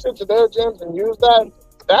take that shit to their gyms and use that,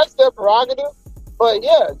 that's their prerogative. But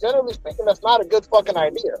yeah, generally speaking, that's not a good fucking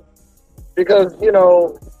idea. Because,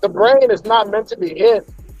 the brain is not meant to be hit.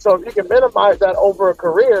 So if you can minimize that over a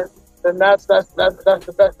career, then that's the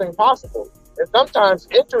best thing possible. And sometimes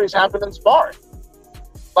injuries happen in sparring.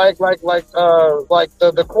 Like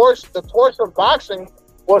the course of boxing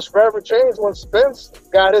was forever changed when Spence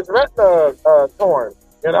got his retina torn,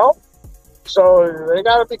 So they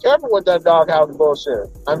gotta be careful with that doghouse bullshit.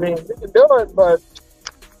 I mean, you can do it, but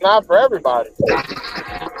not for everybody.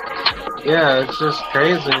 Yeah, it's just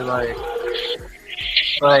crazy.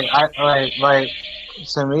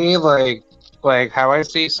 To me, like how I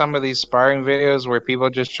see some of these sparring videos where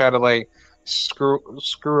people just try to like screw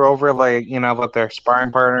over with their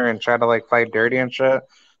sparring partner and try to like fight dirty and shit.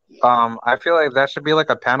 I feel like that should be like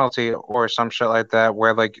a penalty or some shit like that,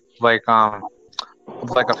 where like a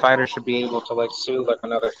fighter should be able to like sue like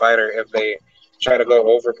another fighter if they try to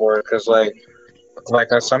go overboard, because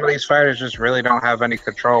some of these fighters just really don't have any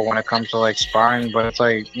control when it comes to like sparring. But it's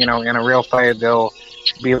like, you know, in a real fight they'll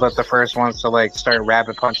be like the first ones to like start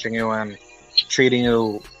rabbit punching you and treating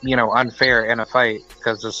you, you know, unfair in a fight,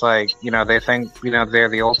 because it's like, you know, they think, you know, they're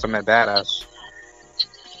the ultimate badass.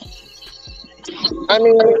 I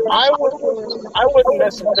mean, I wouldn't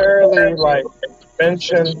necessarily like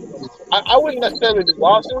mention. I wouldn't necessarily do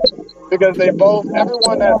losses because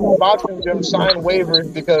everyone at the boxing gym signed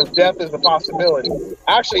waivers because death is a possibility.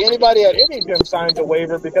 Actually, anybody at any gym signs a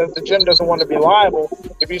waiver because the gym doesn't want to be liable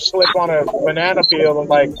if you slip on a banana peel and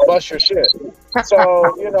like bust your shit.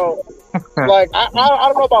 So, you know, like I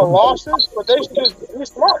don't know about losses, but they should just be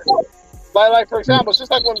smart. Like for example, it's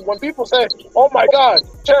just like when people say, "Oh my God,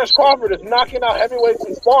 Terrence Crawford is knocking out heavyweights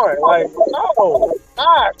in sparring." Like, no,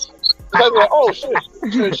 not. Like, oh shit,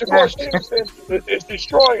 Shakur Stevenson is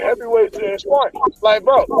destroying heavyweights in sparring. Like,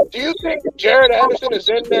 bro, do you think Jared Anderson is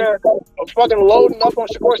in there fucking loading up on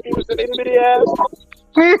Shakur Stevenson itty ass?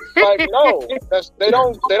 Like, no, they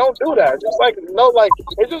don't do that. Just like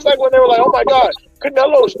it's just like when they were like, "Oh my God,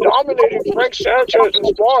 Canelo's dominating Frank Sanchez in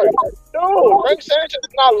sparring." No, Frank Sanchez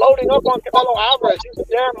is not loading up on Canelo Alvarez. He's a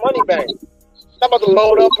damn money bank. Not about to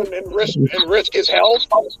load up and risk his health.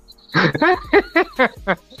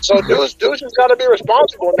 So dudes just gotta be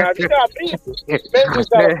responsible now. If you got beef, men just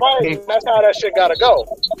gotta fight, and that's how that shit gotta go.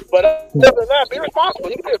 But other than that, be responsible.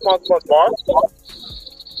 You can be responsible as far.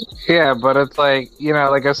 Yeah, but it's like, you know,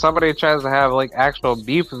 like if somebody tries to have like actual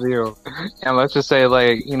beef with you, and let's just say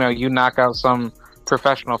like, you know, you knock out some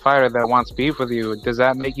professional fighter that wants beef with you, does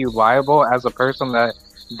that make you liable as a person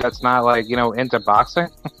that's not like, you know, into boxing?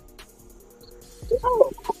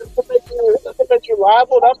 No, it doesn't make you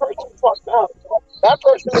liable. That person's fucked up. That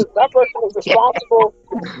person is responsible.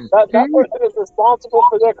 That person is responsible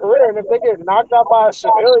for their career, and if they get knocked out by a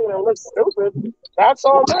civilian and look stupid, that's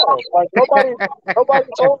on them. Like nobody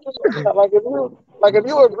told you that. Like if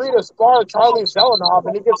you agree to spar Charlie Zelenoff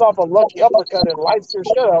and he gets off a lucky uppercut and lights your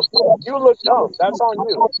shit up, you look dumb. That's on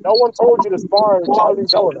you. No one told you to spar Charlie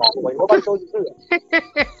Zelenoff. Like nobody told you to do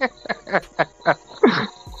that.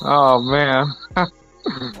 Oh man.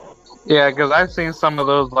 Yeah, because I've seen some of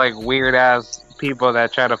those like weird ass people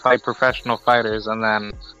that try to fight professional fighters, and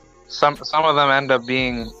then some of them end up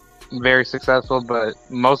being very successful, but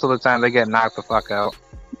most of the time they get knocked the fuck out.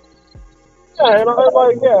 Yeah, and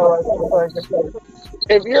like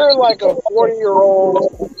if you're like a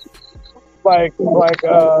 40-year-old like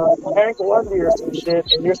Hank Lundy or some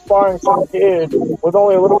shit, and you're sparring some kid with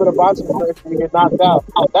only a little bit of boxing experience and you get knocked out,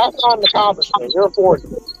 that's not an accomplishment. You're 40.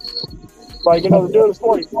 Like, you know, the dude is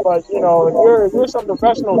 40. But, you know, if you're some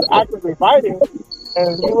professional actively fighting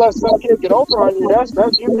and you let some kid get over on you,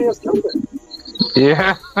 that's you being stupid.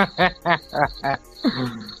 Yeah.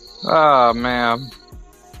 Oh, man.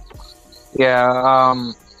 Yeah,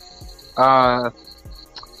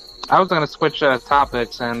 I was going to switch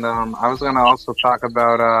topics, and I was going to also talk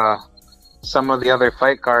about some of the other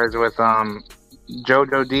fight cards with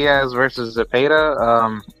Jojo Diaz versus Zepeda.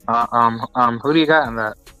 Who do you got in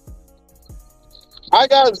that? I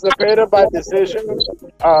got Zepeda by decision.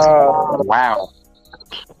 Wow.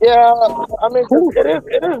 Yeah, I mean,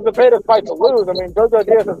 it is Zepeda's fight to lose. I mean, Jojo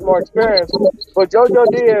Diaz has more experience, but Jojo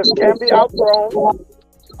Diaz can be outthrown.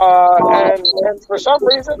 And for some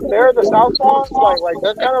reason, they're the southpaws. Like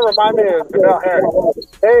they kind of remind me of Janelle Harris.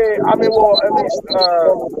 At least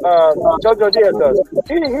Jojo Diaz does.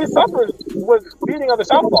 He suffers with beating other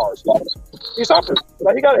southpaws. He suffers.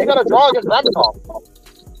 Like he got a draw against Ramatov.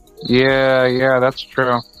 Yeah, that's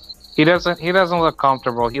true. He doesn't look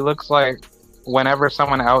comfortable. He looks like whenever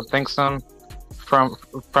someone outthinks him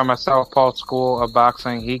from a southpaw school of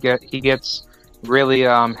boxing, he gets really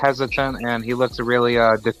hesitant, and he looks really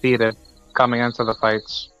defeated coming into the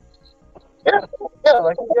fights.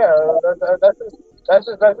 That's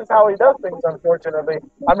just how he does things, unfortunately.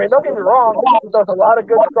 I mean, don't get me wrong, he does a lot of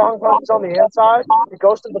good strong punches on the inside. He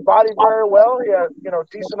goes to the body very well. He has, you know,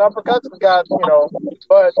 decent uppercuts. But he's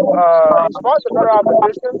fought the better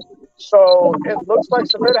opposition. So it looks like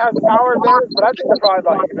Zepeda has the power advantage, but I think they're probably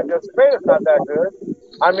about even because Zepeda's not that good.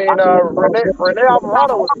 I mean, Rene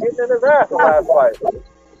Alvarado was getting in his ass the last fight.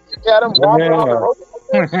 He had him walking on the rope.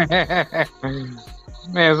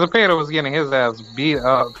 Man, Zepeda was getting his ass beat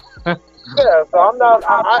up. Yeah, so I'm not.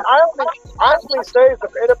 I only say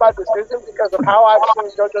Zepeda by decision because of how I've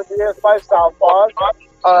seen Jojo Diaz fight southpaws.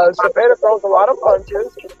 Cepeda throws a lot of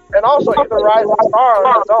punches, and also he's a rising star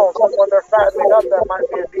on his own. So when they're fattening up, that might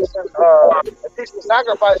be a decent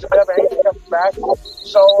sacrifice if Devin Haney comes back.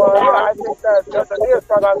 So yeah, I think that Jojo Diaz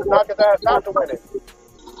probably has to knock his ass out to win it.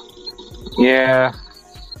 Yeah,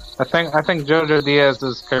 I think Jojo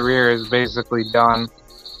Diaz's career is basically done.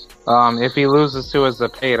 If he loses to a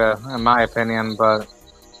Zepeda, in my opinion, but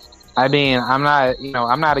I mean, I'm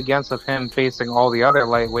not against of him facing all the other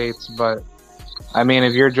lightweights, but I mean,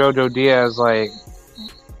 if you're Jojo Diaz, like,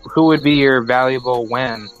 who would be your valuable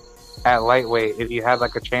win at lightweight if you had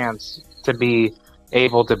like a chance to be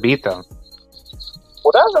able to beat them?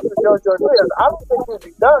 Well, that's up to Jojo Diaz. I don't think he'd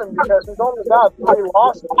be done because he's only got 3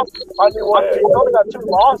 losses. I mean, he's only got 2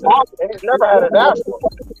 losses, and he's never had a national.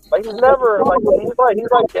 Like, he's never, like, he's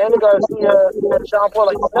like Danny Garcia and Sean Paul.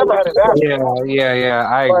 Like, he's never had a national. Yeah,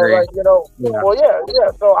 I agree. Like, well, yeah.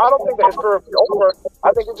 So I don't think that his career will be over. I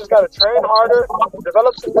think he just got to train harder,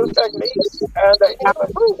 develop some new techniques, and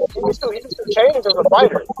he needs to change as a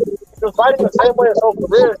fighter. He was fighting the same way his whole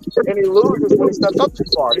career, and he loses when he steps up too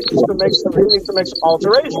far. He needs to make some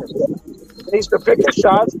alterations. He needs to pick his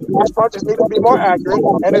shots. His punches need to be more accurate,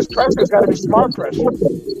 and his pressure's got to be smart pressure.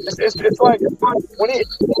 It's like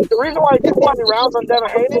the reason why he gets 20 rounds on Devin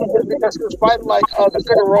Haney is because he was fighting like the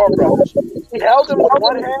Figueroa brothers. He held him with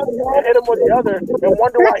one hand and hit him with the other, and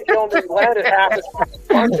wonder why he only landed half his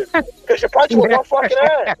punches. Because you're punching with one fucking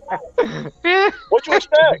hand. What you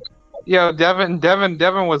expect? Yo, Devin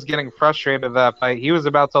was getting frustrated at that fight. He was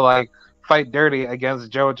about to like fight dirty against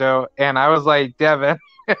JoJo, and I was like, Devin,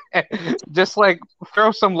 just like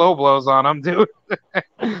throw some low blows on him, dude.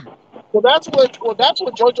 Well, that's what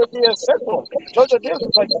JoJo Diaz said to him. JoJo Diaz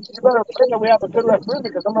was like, "You better pray that we have a good referee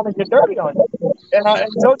because I'm gonna get dirty on you." And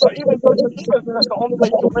JoJo Diaz, that's the only way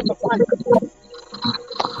you can win the fight.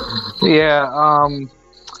 Yeah,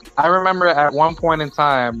 I remember at one point in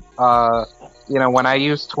time, when I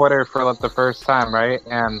used Twitter for like the first time, right?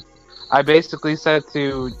 And I basically said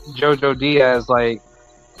to Jojo Diaz, like,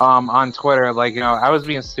 on Twitter, like, I was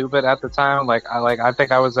being stupid at the time. I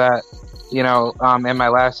think I was at, in my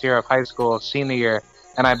last year of high school, senior year,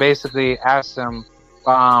 and I basically asked him,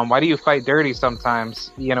 why do you fight dirty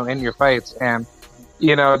sometimes, in your fights? And,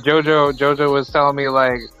 Jojo was telling me,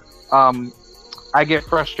 like, I get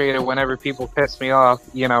frustrated whenever people piss me off,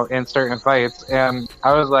 in certain fights. And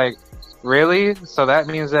I was like, really? So that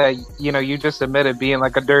means that, you just admitted being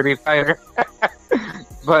like a dirty fighter.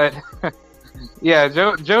 But yeah,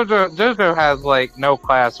 Jojo has like no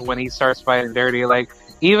class when he starts fighting dirty. Like,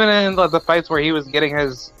 even in the fights where he was getting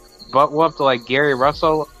his butt whooped to like Gary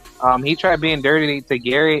Russell, he tried being dirty to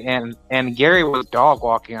Gary, and Gary was dog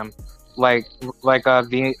walking him the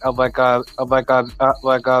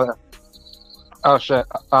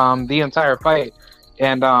entire fight.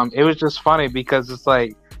 And it was just funny because it's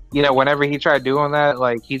like, whenever he tried doing that,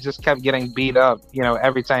 like, he just kept getting beat up,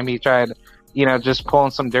 every time he tried, just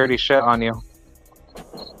pulling some dirty shit on you.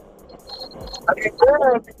 I mean,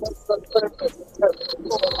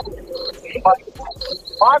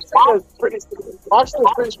 boxing is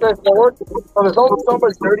pretty straightforward, so there's only so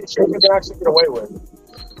much dirty shit you can actually get away with.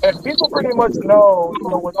 And people pretty much know,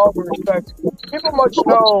 with all due respect, people much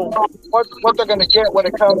know what they're going to get when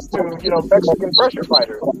it comes to, Mexican pressure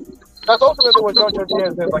fighters. That's ultimately what Jojo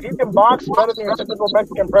Diaz is. Like, he can box better than your typical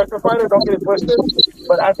Mexican pressure fighter, don't get it twisted.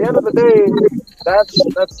 But at the end of the day, that's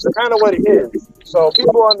kind of what he is. So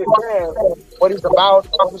people understand what he's about,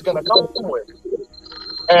 what he's going to come with.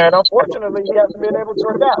 And unfortunately, he hasn't been able to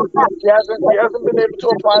adapt. He hasn't been able to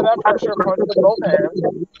apply that pressure punch with both hands.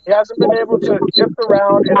 He hasn't been able to shift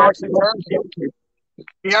around and actually turn people.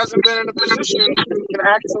 He hasn't been in a position to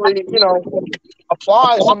actually,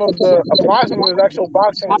 apply some of his actual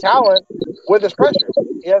boxing talent with his pressure.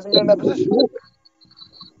 He hasn't been in that position.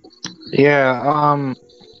 Yeah,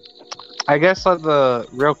 I guess like the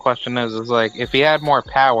real question is like, if he had more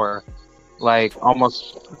power, like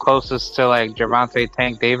almost closest to like Gervonta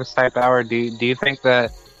Tank Davis type power, do you think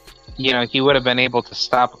that he would have been able to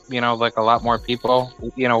stop like a lot more people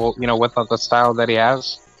with the style that he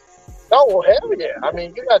has? Oh, well, hell yeah. I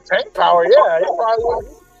mean, you got tank power, yeah. He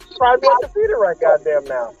probably be undefeated right goddamn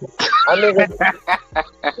now. I mean,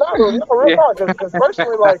 no, real talk. Because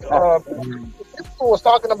personally, like, people was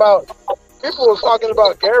talking about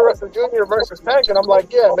Gary Russell Jr. versus Tank, and I'm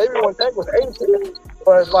like, yeah, maybe when Tank was 18,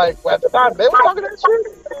 but like at the time they were talking that shit.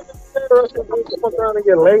 Gary Russell Jr. was trying to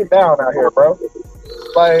get laid down out here, bro.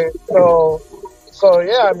 Like, so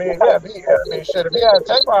yeah. I mean, shit. If he had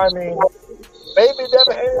Tank power, I mean, maybe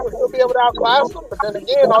Devin Haney would still be able to outclass him, but then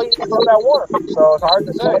again, all you need is that one. So it's hard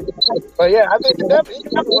to say. But yeah, I think he definitely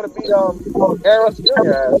would have beat Gary Russell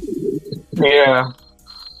Jr. Yeah.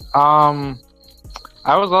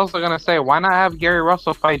 I was also gonna say, why not have Gary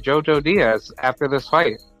Russell fight Jojo Diaz after this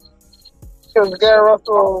fight? Because Gary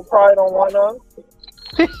Russell probably don't want none.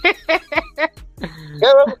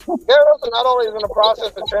 Gary Russell not only is in the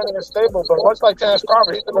process of training his stable, but much like Terrence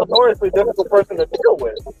Crawford, he's a notoriously difficult person to deal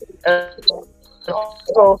with. And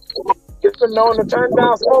also, he's been known to turn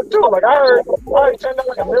down smoke too. Like I heard, he turned down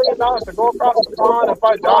like $1 million to go across the pond and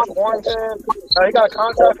fight Josh Warrington. He got a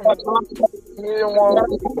contract from he didn't want.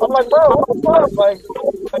 I'm like, bro, what the fuck?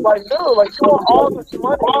 Like, dude, like you want all this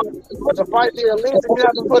money to fight the elites and you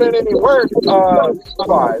haven't put in any work.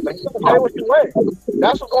 Like you can pay what you weigh.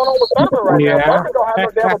 That's what's going on with Butler right now. Butler don't have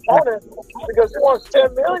no damn opponent because he wants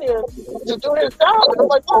 $10 million to do his job. And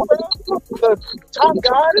I'm like, oh man, the top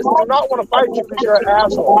guys do not want to fight you because you're an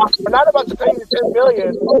asshole. We're not about to pay you $10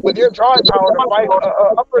 million with your drawing power to fight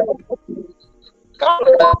upper.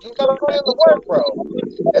 You gotta put in the work, bro.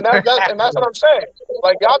 And that's what I'm saying.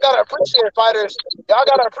 Like y'all gotta appreciate fighters. Y'all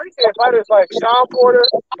gotta appreciate fighters like Sean Porter,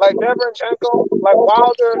 like Deverenchenko, like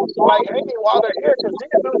Wilder, like Haney while they're here because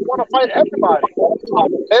these dudes want to fight everybody.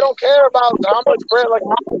 They don't care about how much bread. Like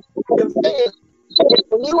the thing is,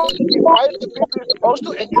 when you fight the people you're supposed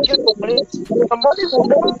to and you get the wins, the money will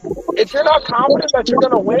win. If you're not confident that you're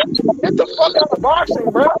gonna win, get the fuck out of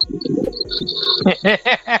boxing, bro.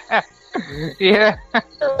 Yeah.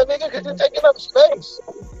 Because you're taking up space.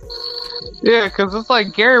 Yeah, because it's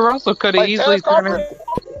like Gary Russell could have easily turned it.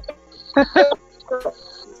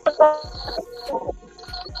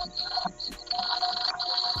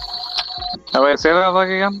 Oh, wait, say that like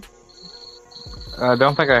again? I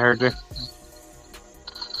don't think I heard you.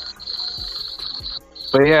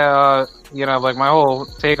 But yeah, like my whole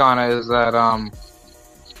take on it is that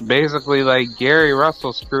basically like Gary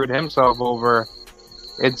Russell screwed himself over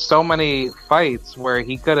in so many fights where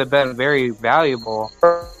he could have been very valuable.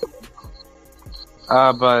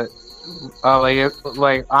 But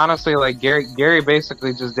honestly, like Gary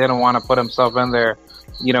basically just didn't want to put himself in there,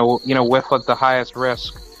 with the highest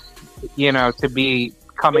risk, to be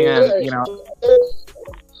coming in,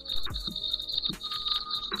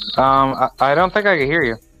 I don't think I can hear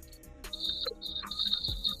you.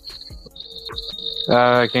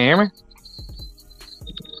 Can you hear me?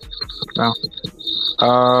 No.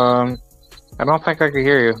 I don't think I can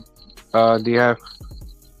hear you. Do you have?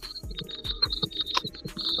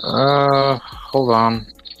 Hold on.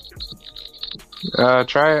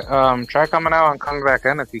 Try coming out and coming back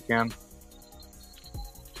in if you can.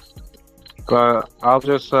 But I'll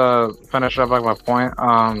just finish up like my point.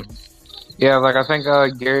 Yeah, like I think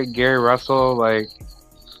Gary Russell, like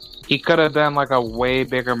he could have been like a way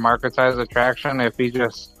bigger marketized attraction if he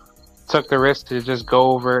just took the risk to just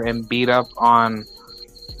go over and beat up on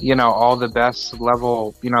all the best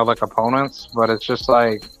level like opponents. But it's just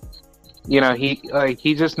like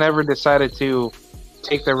he just never decided to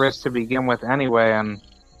take the risk to begin with anyway. And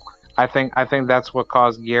I think that's what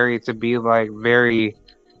caused Gary to be like very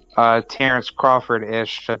Terrence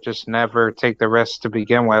Crawford-ish, to just never take the risk to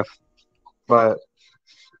begin with. But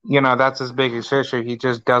that's his biggest issue. He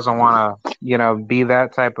just doesn't want to be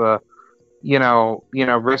that type of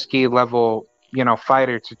risky level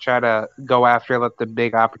fighter to try to go after the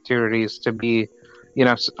big opportunities to be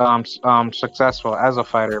successful as a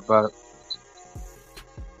fighter. But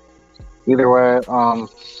either way, so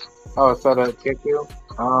to kick you,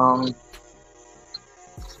 oh,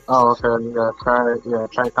 okay,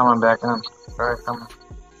 try coming back in. Try coming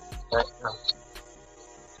back in.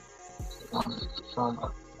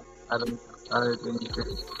 I didn't get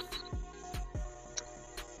it.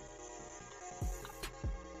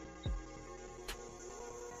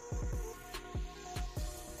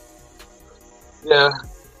 Yeah.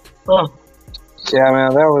 Oh. Yeah,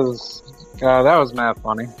 man, that was mad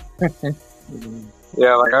funny.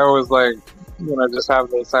 Yeah, like I always like, just have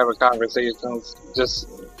those type of conversations, just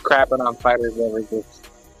crapping on fighters that are just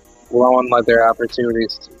blowing like their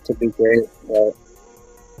opportunities to be great. But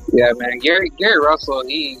yeah, man, Gary Russell,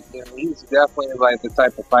 he's definitely like the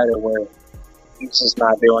type of fighter where he's just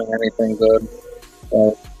not doing anything good.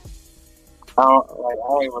 But I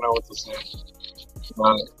don't even know what to say.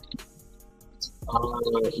 But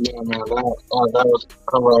yeah, man, that was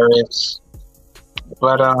hilarious.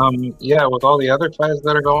 But yeah, with all the other fights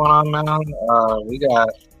that are going on, man, we got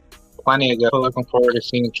plenty of good. Looking forward to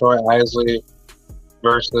seeing Troy Isley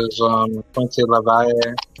versus Quincy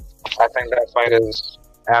Lavalle. I think that fight is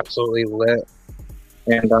absolutely lit.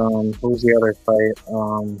 And who's the other fight?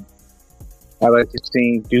 I like to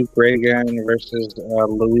see Duke Reagan versus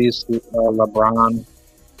Luis LeBron.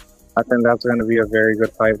 I think that's going to be a very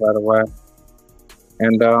good fight, by the way.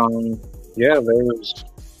 And yeah, there's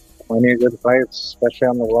plenty of good fights, especially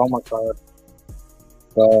on the Loma card.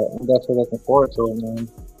 But I'm definitely looking forward to it, man.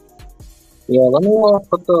 Yeah, let me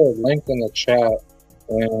put the link in the chat,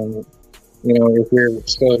 and if you're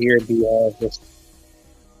still here, just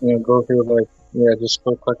go through just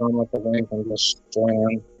go click on the link and just join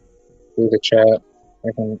in through the chat.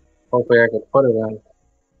 Hopefully I can put it in.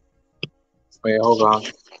 Wait, hold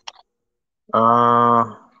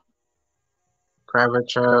on. Private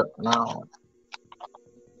chat. No.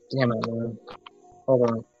 Damn it, man. Hold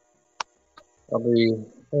on. I'll be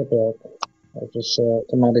right back. I'll just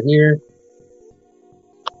come out of here,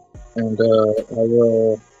 and I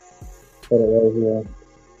will put it right here.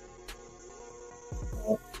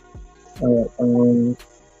 Alright,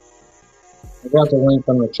 I got the link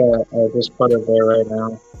in the chat. I just put it there right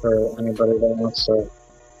now for anybody that wants to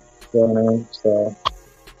join in. So,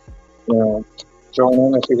 join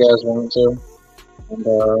in if you guys want to, and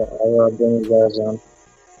I'll bring you guys in.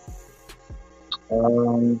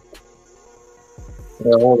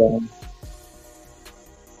 Yeah, hold on.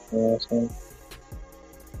 Yeah, that's fine.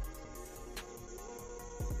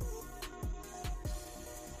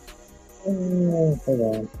 Hold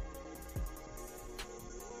on.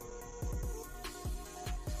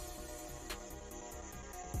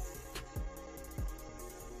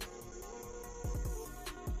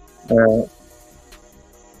 Alright,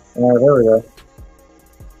 there we go.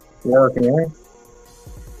 Yeah, can you hear me?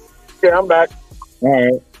 Yeah, I'm back.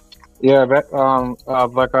 Alright. Yeah, but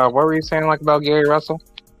what were you saying about Gary Russell?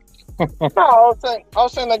 No, I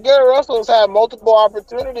was saying that Gary Russell's had multiple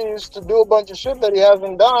opportunities to do a bunch of shit that he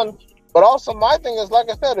hasn't done. But also, my thing is, like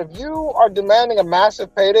I said, if you are demanding a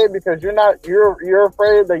massive payday because you're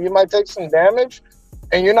afraid that you might take some damage,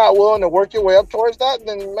 and you're not willing to work your way up towards that,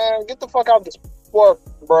 then man, get the fuck out the sport,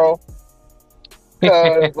 bro.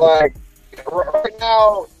 Because right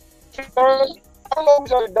now, Keith Thurman, I don't know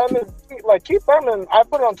who's already done this. Keith Thurman, I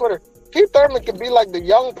put it on Twitter. Keith Thurman could be like the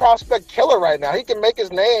young prospect killer right now. He can make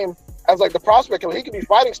his name as the prospect killer. He could be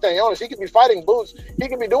fighting Stanionis. He could be fighting Boots. He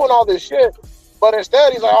could be doing all this shit. But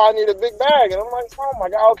instead, he's like, "Oh, I need a big bag," and I'm like, "Oh my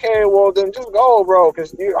god, okay, well then just go, bro."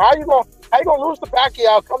 Because how you gonna lose to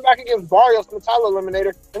Pacquiao, come back against Barrios in the title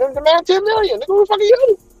eliminator, and then demand $10 million? Nigga, who the fuck are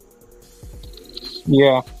you?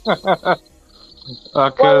 Yeah.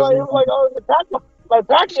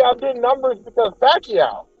 Pacquiao did numbers because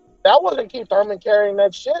Pacquiao. That wasn't Keith Thurman carrying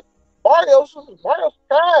that shit. Barrios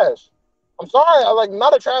trash. I'm sorry, I'm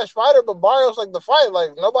not a trash fighter, but Barrios the fight.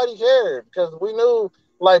 Nobody cared because we knew.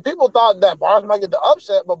 People thought that Barrios might get the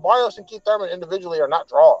upset, but Barrios and Keith Thurman individually are not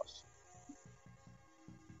draws.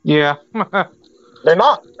 Yeah. They're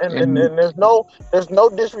not. And there's no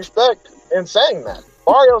disrespect in saying that.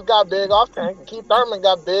 Barrios got big off tank, and Keith Thurman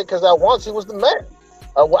got big because at once he was the man.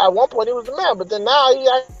 At one point he was the man, but then now he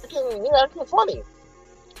acting funny.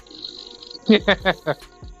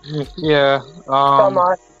 Yeah. I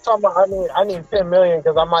need $10 million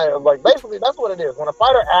because I might basically that's what it is. When a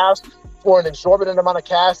fighter asks for an exorbitant amount of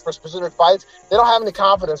cash for specific fights, they don't have any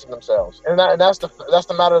confidence in themselves, and that's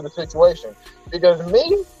the matter of the situation. Because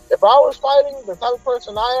me, if I was fighting the type of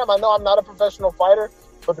person I am, I know I'm not a professional fighter,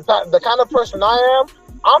 but the kind of person I am,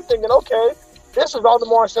 I'm thinking, okay, this is all the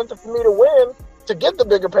more incentive for me to win, to get the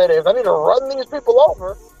bigger paydays. I need to run these people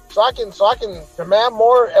over so I can demand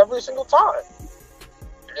more every single time.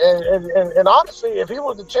 And honestly, if he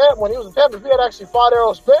was the champ when he was the champ, if he had actually fought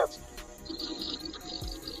Errol Spence,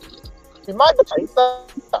 he might have taken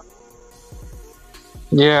that.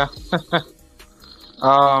 Yeah.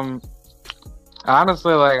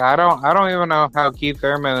 Honestly, I don't even know how Keith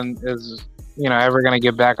Thurman is, ever gonna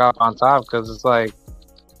get back up on top, because it's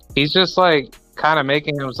he's just kind of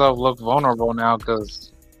making himself look vulnerable now,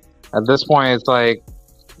 because at this point it's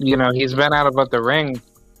he's been out of the ring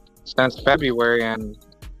since February, and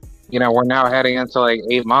we're now heading into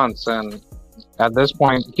 8 months, and at this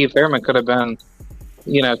point Keith Thurman could have been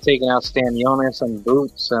taking out Stanionis and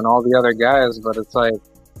Boots and all the other guys, but it's I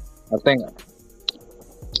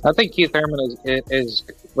think Keith Thurman is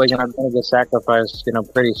going to get sacrificed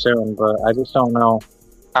pretty soon, but I just don't know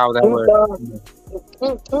how that works.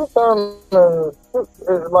 Keith Thurman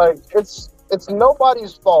is it's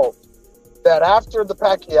nobody's fault that after the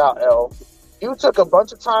Pacquiao L, you took a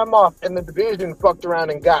bunch of time off and the division fucked around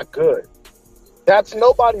and got good. That's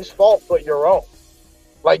nobody's fault but your own.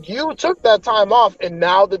 You took that time off and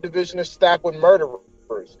now the division is stacked with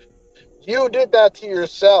murderers. You did that to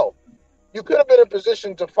yourself. You could have been in a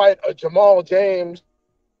position to fight a Jamal James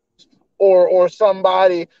or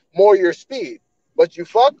somebody more your speed. But you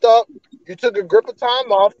fucked up, you took a grip of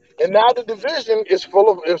time off, and now the division is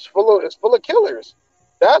full of killers.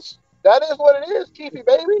 That is what it is, Keefy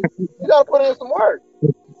baby. You gotta put in some work.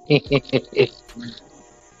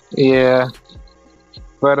 Yeah,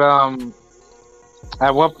 but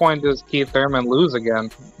at what point does Keith Thurman lose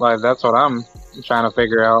again? Like that's what I'm trying to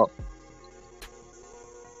figure out.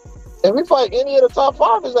 If we fight any of the top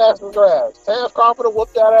five, his ass is grass. Terrence Crawford will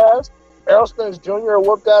whoop that ass. Errol Spence Jr. will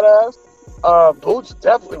whoop that ass. Boots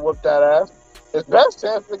definitely whooped that ass. His best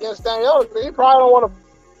chance is against Daniel. He probably don't want to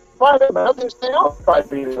fight him, but I think Daniel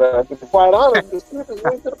probably beat his ass. To be quite honest, his teeth is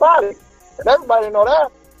weak to the body. And everybody know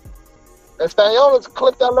that. If Stanionis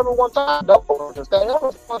clipped that liver one time, double. Because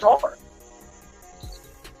Stanionis punch hard.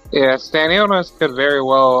 Yeah, Stanionis could very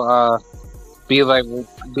well be like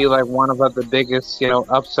one of the biggest,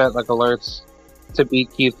 upset alerts to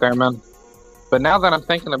beat Keith Thurman. But now that I'm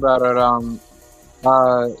thinking about it,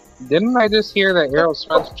 didn't I just hear that Errol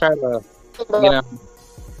Spence tried to,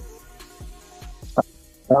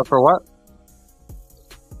 for what?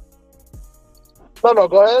 No,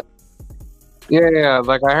 go ahead. Yeah,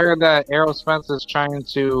 like I heard that Errol Spence is trying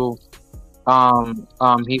to,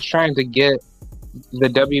 he's trying to get the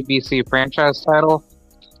WBC franchise title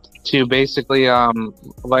to basically,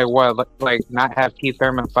 not have Keith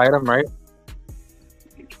Thurman fight him, right?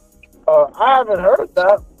 I haven't heard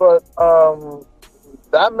that, but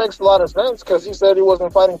that makes a lot of sense because he said he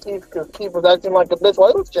wasn't fighting Keith because Keith was acting like a bitch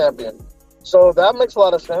while he was champion. So that makes a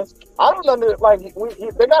lot of sense. I don't know, they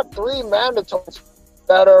got three mandatories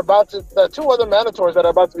that are two other mandatories that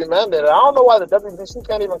are about to be mandated. I don't know why the WBC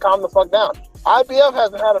can't even calm the fuck down. IBF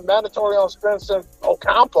hasn't had a mandatory on Spence since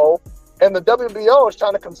Ocampo, and the WBO is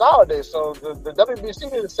trying to consolidate. So the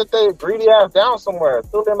WBC needs to sit their greedy ass down somewhere.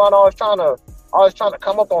 Through them on always trying to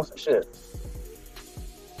come up on some shit.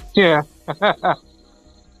 Yeah. Because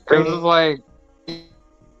it's like,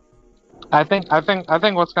 I think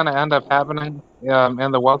what's going to end up happening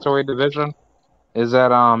in the welterweight division is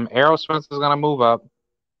that Errol Spence is going to move up.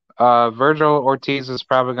 Virgil Ortiz is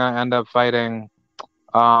probably going to end up fighting.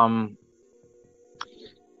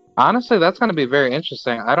 Honestly, that's going to be very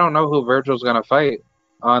interesting. I don't know who Virgil's going to fight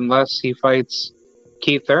unless he fights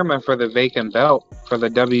Keith Thurman for the vacant belt for the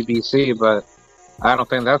WBC, but I don't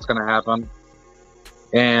think that's going to happen.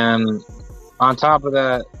 And on top of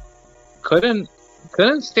that, couldn't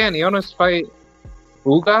Stanionis fight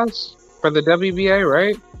Ugas for the WBA,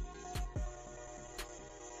 right?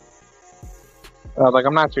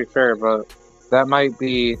 I'm not too sure, but that might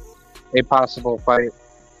be a possible fight.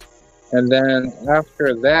 And then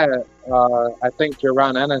after that, I think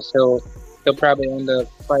Jaron Ennis, he'll probably end up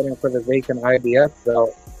fighting for the vacant IBF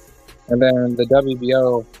belt. And then the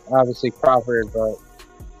WBO, obviously Crawford, but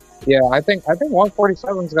yeah, I think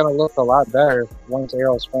 147 is going to look a lot better once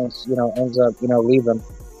Errol Spence, ends up, leaving.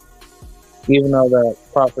 Even though that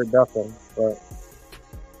Crawford ducked him, but.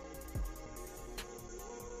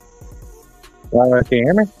 Can you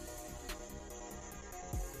hear me?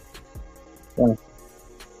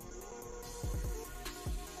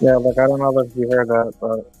 Yeah, I don't know if you heard that,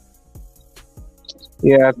 but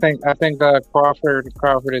yeah, I think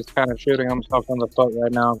Crawford is kind of shooting himself in the foot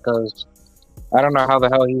right now because I don't know how the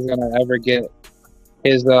hell he's gonna ever get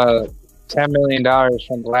his $10 million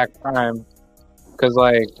from Black Prime because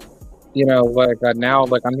now I'm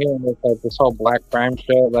hearing this whole Black Prime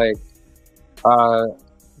shit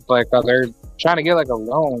they're trying to get a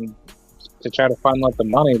loan to try to fund the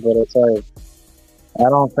money, but it's I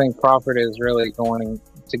don't think Crawford is really going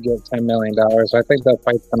to get $10 million. I think that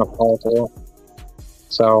fight's gonna fall through.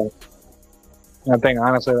 So I think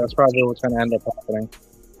honestly that's probably what's gonna end up happening.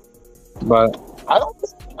 But I don't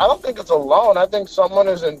think it's a loan. I think someone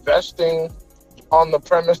is investing on the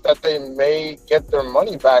premise that they may get their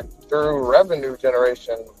money back through revenue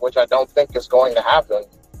generation, which I don't think is going to happen.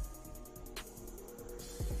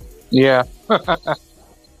 Yeah, because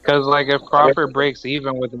if Crawford breaks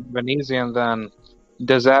even with Venetian, then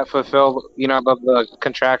does that fulfill the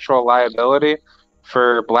contractual liability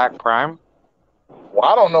for Black Prime? Well,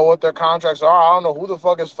 I don't know what their contracts are. I don't know who the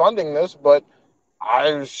fuck is funding this, but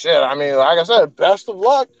like I said, best of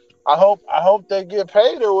luck. I hope they get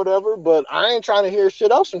paid or whatever. But I ain't trying to hear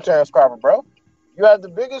shit else from Terrence Crawford, bro. You had the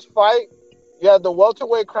biggest fight. You had the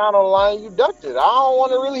welterweight crown on the line. You ducked it. I don't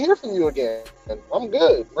want to really hear from you again. I'm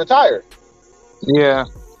good. Retired. Yeah.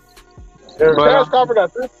 Terrence Crawford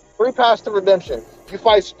got three paths to redemption. You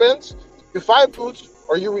fight Spence, you fight Boots,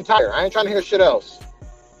 or you retire. I ain't trying to hear shit else.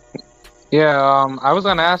 Yeah. I was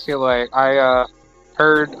gonna ask you. I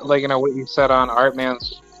heard what you said on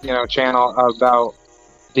Artman's channel about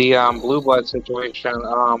the Blue Blood situation.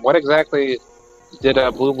 What exactly did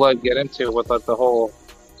Blue Blood get into with the whole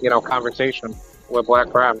conversation with Black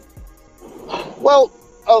Prime? Well,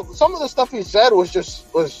 some of the stuff he said was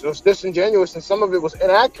disingenuous, and some of it was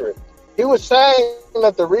inaccurate. He was saying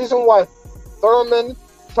that the reason why Thurman,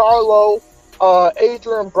 Charlo,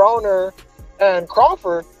 Adrian Broner, and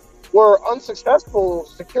Crawford were unsuccessful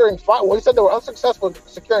securing fights. Well, he said they were unsuccessful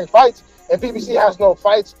securing fights, and PBC has no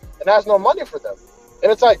fights and has no money for them.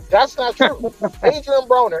 And it's like, that's not true. Adrian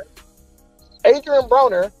Broner,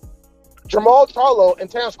 Jamal Charlo, and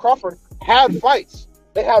Terrence Crawford had fights.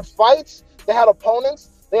 They had fights, they had opponents,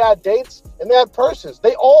 they had dates, and they had purses.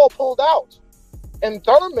 They all pulled out. And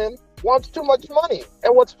Thurman wants too much money.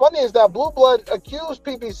 And what's funny is that Blue Blood accused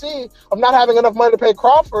PBC of not having enough money to pay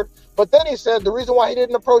Crawford, but then he said the reason why he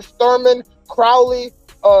didn't approach Thurman, Crowley,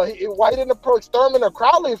 why he didn't approach Thurman or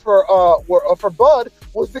Crowley for Bud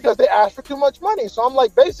was because they asked for too much money. So I'm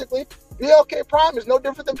like, basically, BLK Prime is no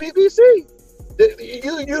different than PBC.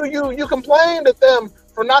 You complained at them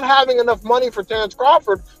for not having enough money for Terrence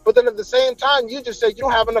Crawford, but then at the same time, you just said you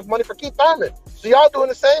don't have enough money for Keith Thurman. So y'all doing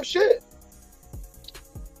the same shit.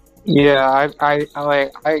 Yeah, I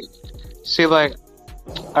see. Like,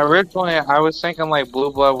 originally, I was thinking like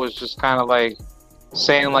Blue Blood was just kind of like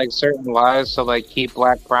saying like certain lies to like keep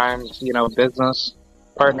Black Prime's business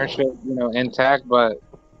partnership intact. But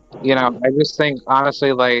I just think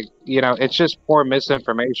honestly, like it's just poor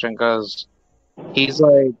misinformation because he's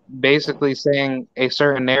like basically saying a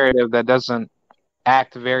certain narrative that doesn't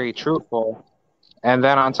act very truthful, and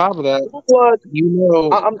then on top of that, Blue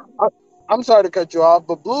Blood, I'm sorry to cut you off,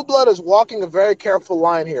 but Blue Blood is walking a very careful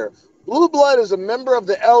line here. Blue Blood is a member of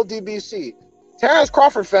the LDBC. Terrence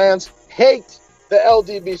Crawford fans hate the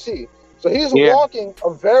LDBC. So he's walking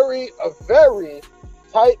a very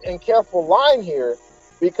tight and careful line here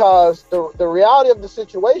because the reality of the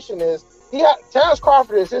situation is Terrence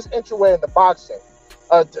Crawford is his entryway into boxing.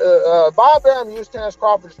 Bob Arum used Terrence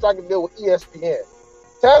Crawford to strike a deal with ESPN.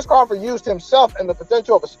 Terrence Crawford used himself and the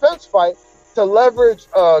potential of a Spence fight to leverage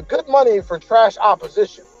good money for trash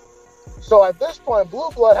opposition. So at this point,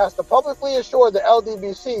 Blue Blood has to publicly assure the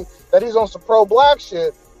LDBC that he's on some pro-black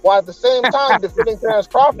shit, while at the same time defending Terrence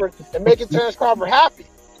Crawford and making Terrence Crawford happy.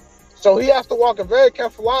 So he has to walk a very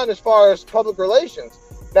careful line as far as public relations.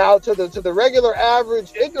 Now, to the regular,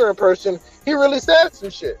 average, ignorant person, he really said some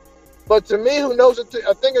shit. But to me, who knows a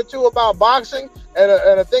thing or two about boxing and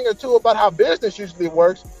a thing or two about how business usually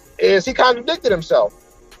works, is he contradicted himself.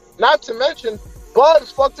 Not to mention, Bud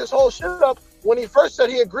fucked his whole shit up when he first said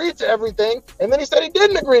he agreed to everything, and then he said he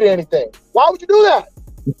didn't agree to anything. Why would you do that?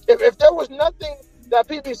 If there was nothing that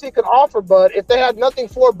PBC could offer Bud, if they had nothing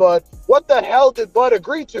for Bud, what the hell did Bud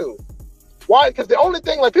agree to? Why? Because the only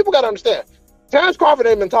thing, like, people got to understand, Terrence Crawford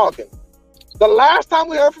ain't been talking. The last time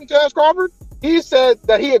we heard from Terrence Crawford, he said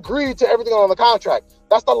that he agreed to everything on the contract.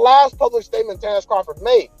 That's the last public statement Terrence Crawford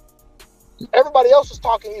made. Everybody else is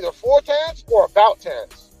talking either for Terrence or about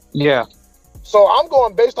Terrence. Yeah. So I'm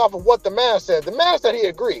going based off of what the man said. The man said he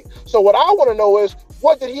agreed. So what I want to know is,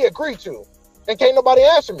 what did he agree to? And can't nobody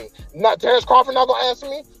answer me. Not Terrence Crawford not gonna answer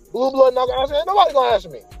me. Blue Blood not gonna answer me. Ain't nobody gonna answer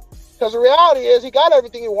me. Because the reality is, he got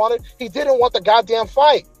everything he wanted. He didn't want the goddamn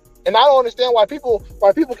fight, and I don't understand why people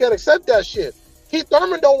can't accept that shit. Keith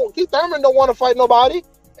Thurman don't want to fight nobody,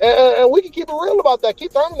 and we can keep it real about that.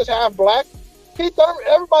 Keith Thurman is half black. Keith Thurman,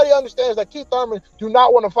 everybody understands that Keith Thurman do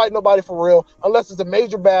not want to fight nobody for real unless it's a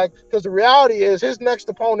major bag, because the reality is his next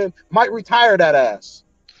opponent might retire that ass.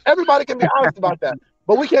 Everybody can be honest about that,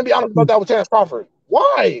 but we can't be honest about that with Terrence Crawford.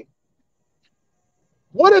 Why?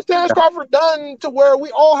 What has Terrence Crawford done to where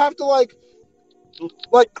we all have to like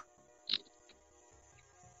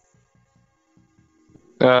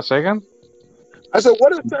second? I said,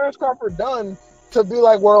 what has Terrence Crawford done to be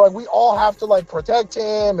like where like we all have to like protect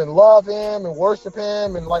him and love him and worship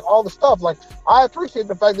him and like all the stuff? Like, I appreciate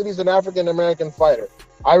the fact that he's an African American fighter.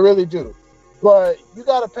 I really do. But you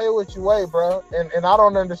gotta pay what you weigh, bro. And I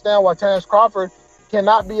don't understand why Terrence Crawford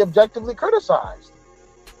cannot be objectively criticized.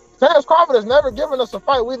 Terrence Crawford has never given us a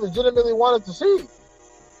fight we legitimately wanted to see.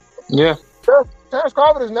 Yeah. Terrence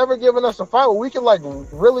Crawford has never given us a fight where we can like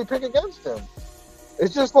really pick against him.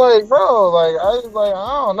 It's just like, bro, like I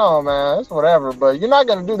don't know, man. It's whatever, but you're not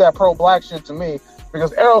gonna do that pro-black shit to me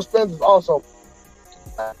because Errol Spence is also.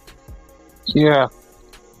 Yeah.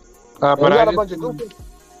 But I got a bunch of goofy.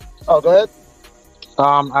 Oh, go ahead.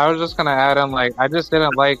 I was just gonna add in, like, I just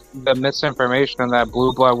didn't like the misinformation that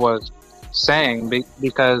Blue Blood was saying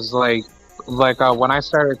because, like when I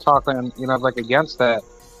started talking, like against that,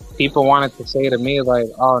 people wanted to say to me, like,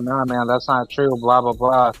 "Oh no, man, that's not true." Blah blah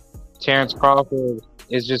blah. Terrence Crawford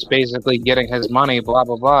is just basically getting his money. Blah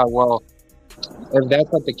blah blah. Well, if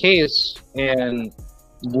that's not the case, and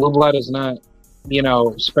Blue Blood is not,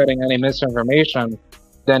 spreading any misinformation,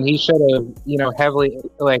 then he should have,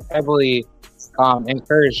 heavily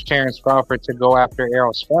encouraged Terrence Crawford to go after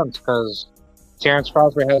Errol Spence because Terrence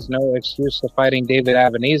Crawford has no excuse to fighting David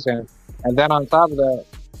Avenizin. And then on top of that,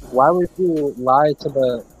 why would you lie to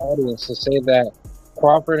the audience to say that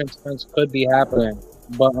Crawford and Spence could be happening,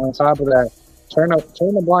 but on top of that, turn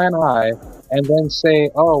a blind eye and then say,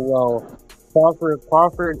 "Oh well, Crawford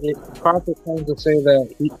claims to say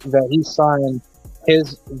that he signed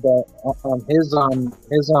his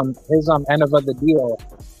end of the deal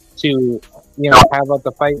to have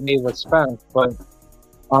the fight made with Spence, but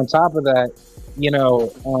on top of that,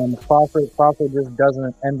 Crawford just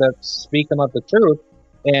doesn't end up speaking up the truth,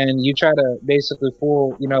 and you try to basically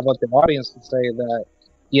fool the audience to say that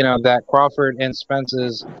that Crawford and Spence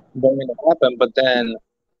is going to happen, but then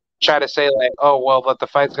try to say like, oh well, that the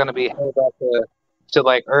fight's going to be held up to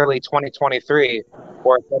like early 2023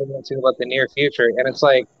 or heading into the near future, and it's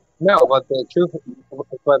like no, but the truth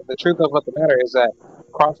of what the matter is that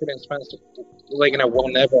Crawford and Spence will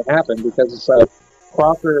never happen because it's like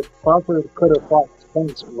Crawford could have fought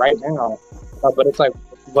Spence right now, but it's like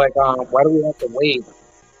why do we have to wait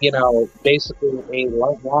basically a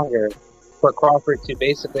lot longer for Crawford to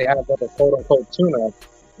basically have a quote-unquote tune-up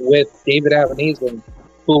with David Avenizin,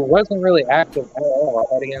 who wasn't really active at all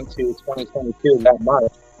heading into 2022 that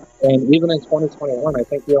much. And even in 2021, I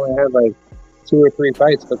think he only had 2 or 3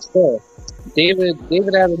 fights, but still, David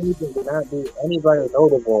Avenizin did not do anybody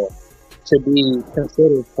notable to be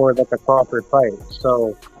considered for a Crawford fight.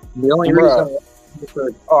 So the only reason...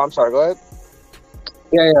 Oh, I'm sorry, go ahead.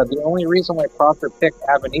 Yeah, the only reason why Crawford picked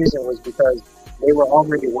Avenizin was because they were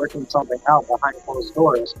already working something out behind closed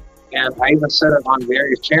doors. And I even said it on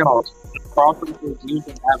various channels, Crawford was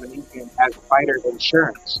using Avenizin as fighter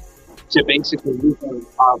insurance to basically use him,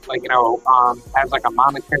 as a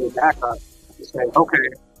monetary backup to say, okay,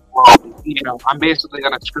 well, I'm basically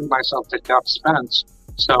going to screw myself to duck Spence,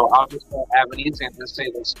 so I'll just go Avenizin and say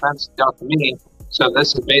that Spence ducked me, so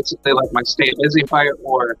this is basically my stay busy fight,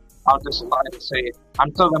 or I'll just lie to say,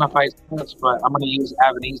 I'm still going to fight Spence, but I'm going to use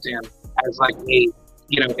Avenizin as a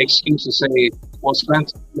excuse to say, well,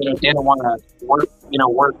 Spence didn't want to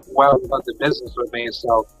work well about the business with me,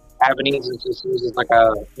 so Avenizin just uses a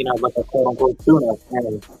quote unquote tune-up,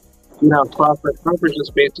 and Crawford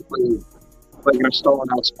just basically stolen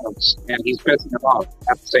out Spence, and he's pissing him off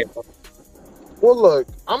at the same time. Well, look,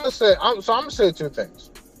 I'm gonna say 2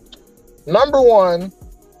 things. Number one,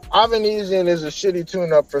 Avenizin is a shitty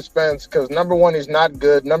tune-up for Spence because number 1, he's not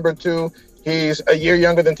good. Number 2, he's a year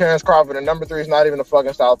younger than Terrence Crawford, and number 3, he's not even a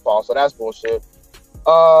fucking southpaw, so that's bullshit.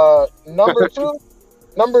 Number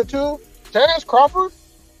two, Terrence Crawford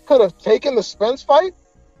could have taken the Spence fight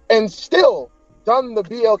and still done the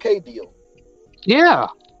BLK deal. Yeah,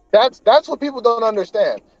 that's what people don't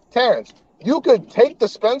understand. Terrence, you could take the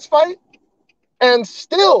Spence fight and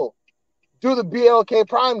still do the BLK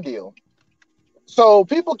Prime deal. So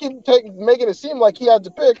people keep making it seem like he had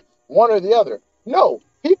to pick one or the other. No,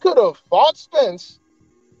 he could have fought Spence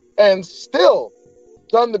and still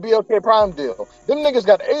done the BLK Prime deal. Them niggas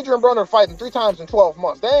got Adrian Broner fighting 3 times in 12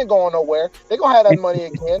 months. They ain't going nowhere. They gonna have that money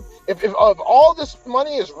again. If all this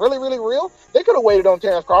money is really, really real, they could have waited on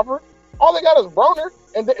Terrence Crawford. All they got is Broner,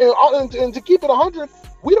 and to keep it 100,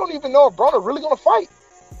 we don't even know if Broner really gonna fight.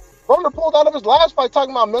 Broner pulled out of his last fight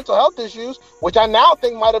talking about mental health issues, which I now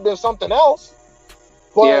think might have been something else.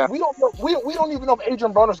 But we don't know. We don't even know if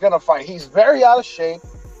Adrian Broner's gonna fight. He's very out of shape.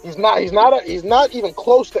 He's not even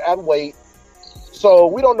close to at weight. So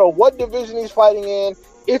we don't know what division he's fighting in,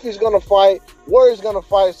 if he's gonna fight, where he's gonna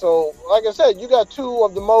fight. So, like I said, you got 2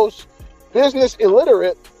 of the most business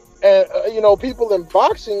illiterate and people in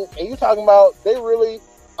boxing, and you talking about they really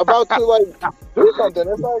about to do something.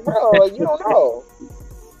 It's you don't know.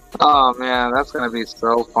 Oh man, that's gonna be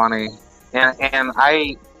so funny. And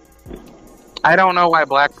I don't know why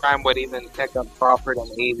Black Prime would even pick up Crawford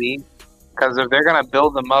and AB, because if they're gonna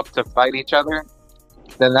build them up to fight each other,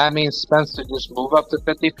 then that means Spence to just move up to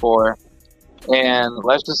 54. And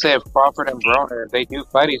let's just say if Crawford and Broner, they do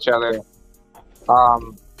fight each other,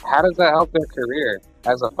 how does that help their career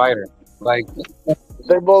as a fighter?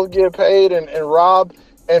 They both get paid and rob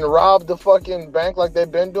the fucking bank like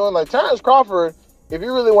they've been doing. Like Terrence Crawford, if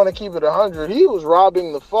you really want to keep it 100, he was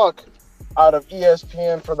robbing the fuck out of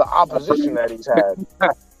ESPN for the opposition that he's had.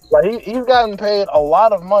 He's gotten paid a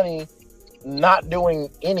lot of money not doing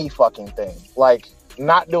any fucking thing.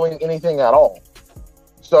 Not doing anything at all.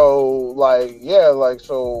 So,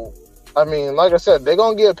 so, I mean, like I said, they're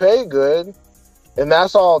going to get paid good, and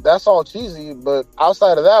that's all cheesy, but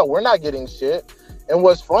outside of that, we're not getting shit. And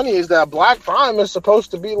what's funny is that Black Prime is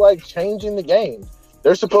supposed to be, changing the game.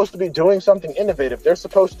 They're supposed to be doing something innovative. They're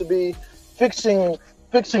supposed to be fixing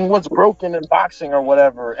fixing what's broken in boxing or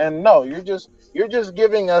whatever. And no, you're just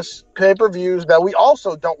giving us pay-per-views that we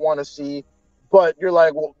also don't want to see. But you're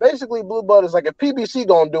like, well, basically, Blue Blood is like, if PBC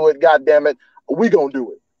gonna do it, goddamn it, we gonna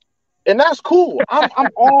do it, and that's cool.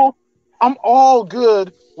 I'm all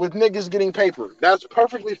good with niggas getting paper. That's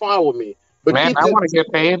perfectly fine with me. But man, I want to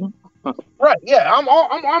get paid. Right? Yeah,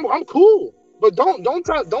 I'm cool. But don't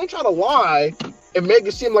try to lie and make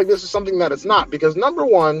it seem like this is something that it's not. Because number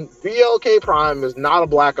one, BLK Prime is not a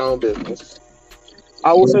black-owned business.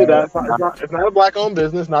 I will say that it's not a black-owned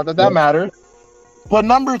business. Not that matters. But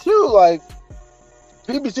number two, like,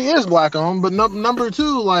 PBC is black-owned. But number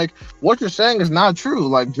two, like, what you're saying is not true.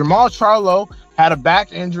 Like, Jamal Charlo had a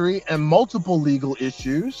back injury and multiple legal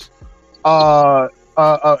issues.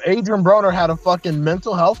 Adrian Broner had a fucking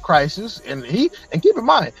mental health crisis, and keep in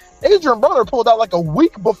mind, Adrian Broner pulled out like a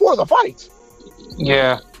week before the fight.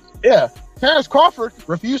 Yeah. Terrence Crawford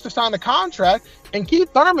refused to sign the contract, and Keith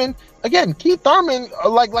Thurman,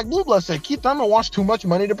 like Blue Blood said, Keith Thurman wants too much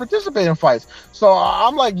money to participate in fights. So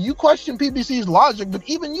I'm like, you question PBC's logic, but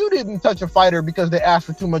even you didn't touch a fighter because they asked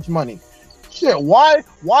for too much money. Shit, why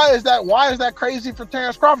is that crazy for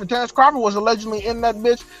Terrence Crawford? Terrence Crawford was allegedly in that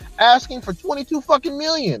bitch asking for 22 fucking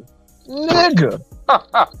million. Nigga.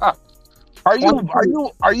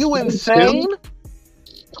 Are you insane?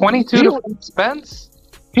 22 expense?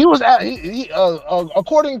 He was at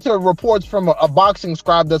according to reports from a boxing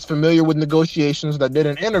scribe that's familiar with negotiations that did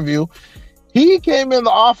an interview, he came in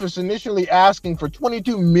the office initially asking for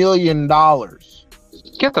 $22 million.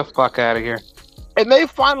 Get the fuck out of here. And they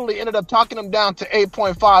finally ended up talking him down to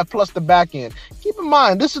 8.5 plus the back end. Keep in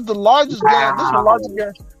mind, this is the largest guarantee.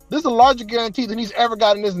 This is the largest guarantee that he's ever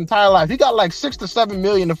got in his entire life. He got like 6 to 7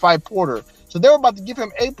 million to fight Porter. So they were about to give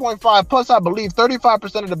him 8.5 plus, I believe,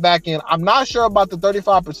 35% of the back end. I'm not sure about the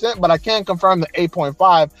 35%, but I can confirm the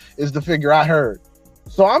 8.5 is the figure I heard.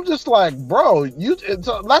 So I'm just like, bro,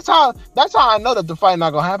 that's how I know that the fight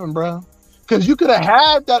not gonna happen, bro. Because you could have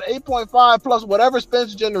had that 8.5 plus whatever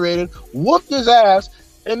Spence generated, whooped his ass,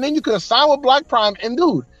 and then you could have signed with Black Prime, and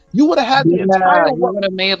dude, you would have had the entire. You would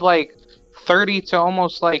have made like 30 to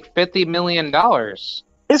almost like $50 million.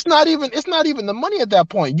 It's not even the money at that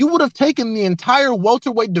point. You would have taken the entire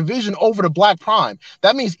welterweight division over to Black Prime.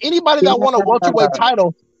 That means anybody that won a welterweight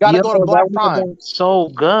title got to go to Black Prime. So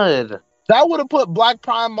good. That would have put Black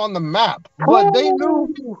Prime on the map. But they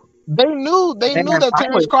knew that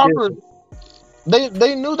Terrence Crawford.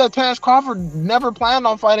 They knew that Terrence Crawford never planned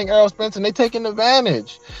on fighting Errol Spence, and they taking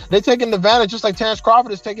advantage. Just like Terrence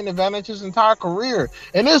Crawford is taking advantage his entire career.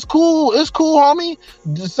 And it's cool, homie.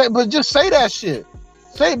 Just say that shit.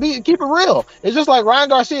 Keep it real. It's just like Ryan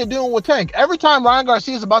Garcia doing with Tank. Every time Ryan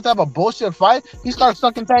Garcia is about to have a bullshit fight, he starts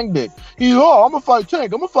sucking Tank dick. I'm gonna fight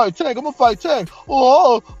Tank.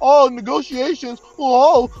 Oh, negotiations.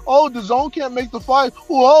 The zone can't make the fight.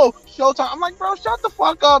 Showtime. I'm like, bro, shut the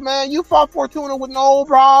fuck up, man. You fought Fortuna with no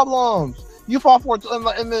problems. You fought Fortuna,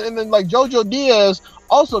 and then like Jojo Diaz.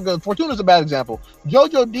 Also good. Fortuna's a bad example.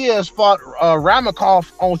 Jojo Diaz fought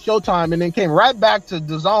Ramakov on Showtime and then came right back to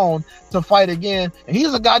the zone to fight again. And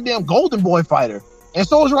he's a goddamn golden boy fighter. And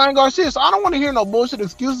so is Ryan Garcia. So I don't want to hear no bullshit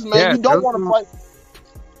excuses, man. Yeah, you don't want to fight.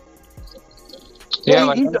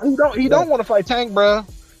 Yeah, he don't want to fight Tank, bro.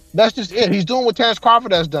 That's just it. He's doing what Terrence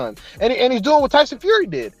Crawford has done. And he's doing what Tyson Fury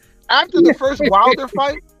did. After the first Wilder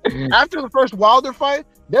fight,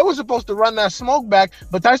 they were supposed to run that smoke back,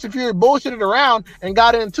 but Tyson Fury bullshitted around and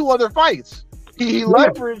got in 2 other fights. He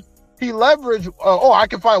leveraged. I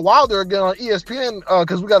can fight Wilder again on ESPN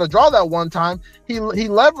because we got to draw that one time. He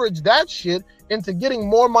leveraged that shit into getting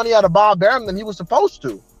more money out of Bob Arum than he was supposed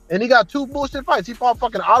to, and he got 2 bullshit fights. He fought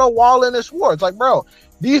fucking Otto Wall and Schwartz. Like, bro,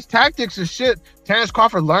 these tactics is shit Terrence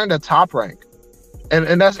Crawford learned at Top Rank.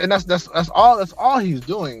 And that's all he's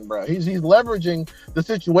doing, bro. He's leveraging the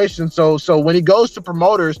situation so when he goes to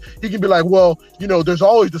promoters, he can be like, well, there's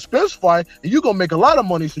always the Spence fight, and you're gonna make a lot of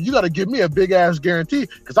money, so you got to give me a big ass guarantee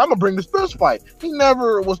because I'm gonna bring the Spence fight. He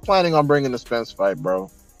never was planning on bringing the Spence fight, bro.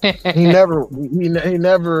 He never,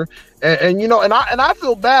 and I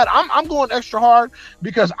feel bad. I'm going extra hard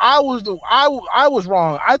because I was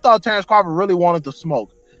wrong. I thought Terrence Crawford really wanted to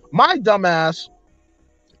smoke. My dumbass.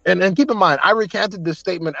 And keep in mind, I recanted this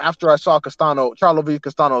statement after I saw Charlo v.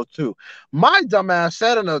 Castano 2. My dumbass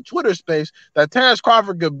said in a Twitter space that Terrence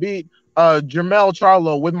Crawford could beat Jermell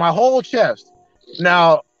Charlo with my whole chest.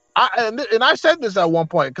 Now, I said this at one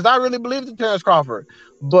point because I really believed in Terrence Crawford.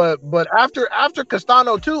 But after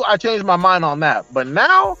Castano 2, I changed my mind on that. But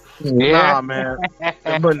now, nah, man.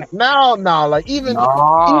 But now, like even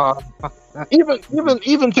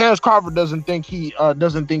Terrence Crawford doesn't think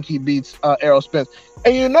he beats Errol Spence.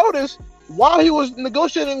 And you notice while he was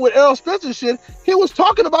negotiating with Errol Spence and shit, he was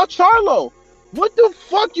talking about Charlo. What the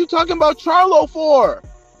fuck you talking about Charlo for?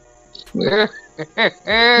 What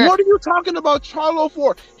are you talking about Charlo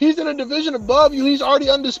for? He's in a division above you. He's already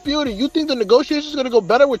undisputed. You think the negotiations are going to go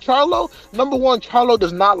better with Charlo? Number one, Charlo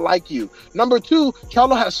does not like you. Number two,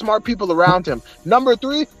 Charlo has smart people around him. Number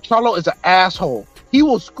three, Charlo is an asshole. He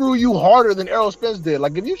will screw you harder than Errol Spence did.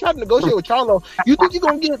 Like, if you try to negotiate with Charlo, you think you're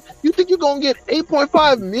gonna get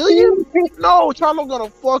 8.5 million? No, Charlo gonna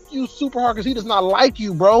fuck you super hard because he does not like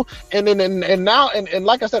you, bro. And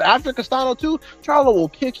like I said, after Castano too, Charlo will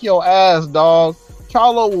kick your ass, dog.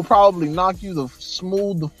 Charlo will probably knock you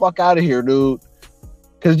smooth the fuck out of here, dude.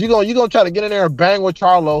 Because you're gonna try to get in there and bang with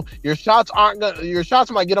Charlo. Your shots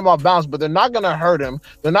might get him off balance, but they're not gonna hurt him.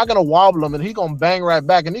 They're not gonna wobble him, and he gonna bang right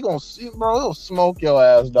back, and he gonna see, bro. He'll smoke your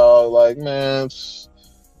ass, dog. Like, man.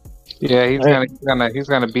 Yeah, he's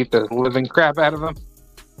gonna beat the living crap out of him.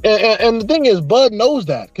 And the thing is, Bud knows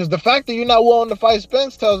that, because the fact that you're not willing to fight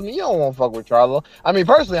Spence tells me you don't want to fuck with Charlo. I mean,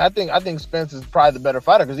 personally, I think Spence is probably the better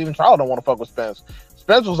fighter, because even Charlo don't want to fuck with Spence.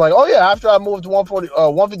 Spence was like, oh yeah, after I moved to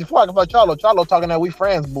 154, I can fight Charlo. Charlo talking that we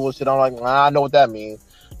friends bullshit. I'm like, nah, I know what that means.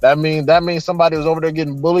 That means somebody was over there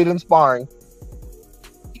getting bullied in sparring.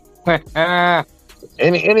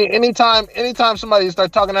 Anytime somebody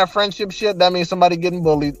start talking that friendship shit, that means somebody getting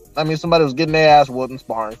bullied. That means somebody was getting their ass whooped in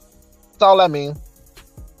sparring. That's all that means.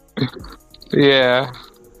 Yeah.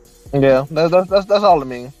 Yeah, that's all it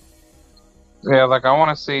means. Yeah, like I want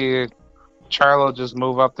to see Charlo just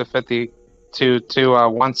move up to 50 to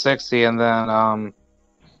 160, and then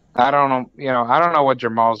I don't know what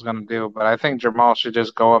Jamal's gonna do, but I think Jamal should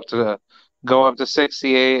just go up to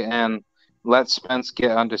 68 and let Spence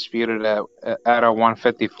get undisputed at a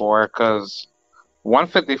 154, because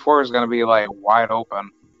 154 is gonna be like wide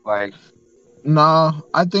open, like. Nah,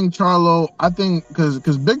 I think because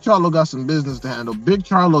Big Charlo got some business to handle. Big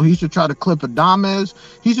Charlo, he should try to clip Adames.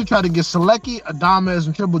 He should try to get Selecki, Adames,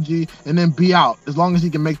 and Triple G, and then be out, as long as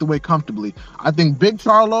he can make the weight comfortably. I think Big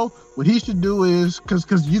Charlo, what he should do is, because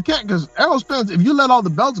Errol Spence, if you let all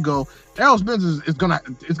the belts go, Errol Spence it's gonna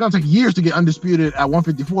take years to get undisputed at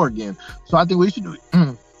 154 again. So I think what he should do,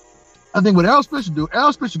 I think what Errol Spence should do,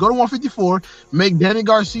 Errol Spence should go to 154, make Danny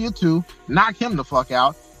Garcia 2, knock him the fuck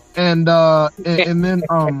out. And then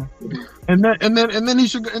Charlo,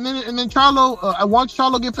 once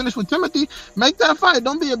Charlo get finished with Timothy, make that fight.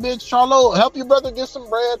 Don't be a bitch, Charlo. Help your brother get some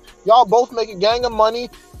bread. Y'all both make a gang of money.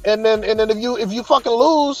 And then if you fucking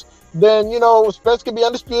lose, then Spence can be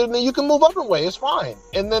undisputed, and then you can move up in weight. It's fine.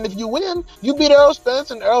 And then if you win, you beat Errol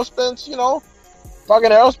Spence, and Errol Spence,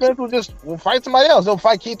 fucking Errol Spence will fight somebody else. He'll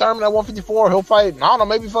fight Keith Thurman at 154. He'll fight, I don't know,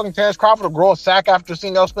 maybe fucking Terrence Crawford will grow a sack after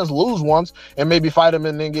seeing Errol Spence lose once and maybe fight him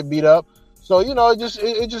and then get beat up. So, it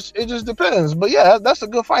just depends. But yeah, that's a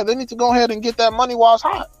good fight. They need to go ahead and get that money while it's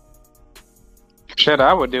hot. Shit,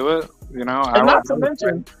 I would do it. And not to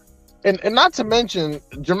mention,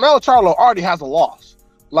 Jermell Charlo already has a loss.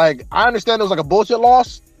 Like, I understand it was like a bullshit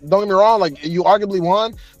loss. Don't get me wrong. Like, you arguably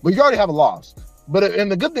won, but you already have a loss.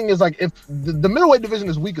 And the good thing is, like, if the middleweight division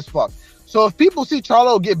is weak as fuck, so if people see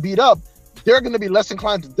Charlo get beat up, they're going to be less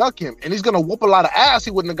inclined to duck him, and he's going to whoop a lot of ass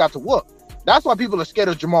he wouldn't have got to whoop. That's why people are scared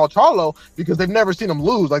of Jamal Charlo, because they've never seen him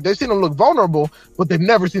lose. Like, they've seen him look vulnerable, but they've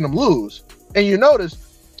never seen him lose. And you notice,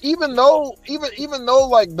 even though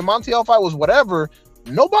like the Montiel fight was whatever,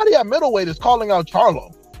 nobody at middleweight is calling out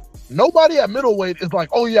Charlo. Nobody at middleweight is like,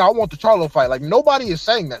 oh yeah, I want the Charlo fight. Like, nobody is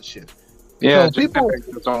saying that shit. Yeah, so people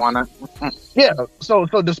don't want it. Yeah, so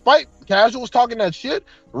despite casuals talking that shit,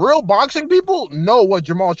 real boxing people know what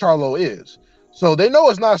Jamal Charlo is. So they know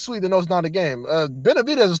it's not sweet. They know it's not a game.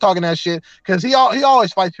 Benavidez is talking that shit because he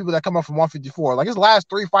always fights people that come up from 154. Like, his last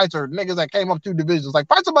 3 fights are niggas that came up 2 divisions. Like,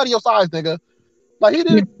 fight somebody your size, nigga. Like, he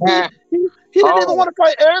didn't even want to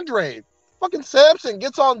fight Andrade. Fucking Sampson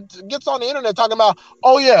gets on the internet talking about,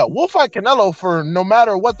 oh yeah, we'll fight Canelo for no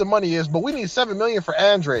matter what the money is, but we need $7 million for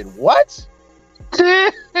Andrade. What?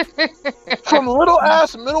 From little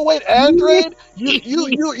ass middleweight Andrade,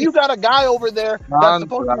 you got a guy over there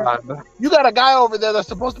that's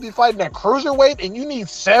supposed to be fighting at cruiserweight, and you need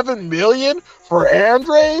 $7 million for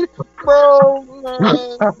Andrade, bro.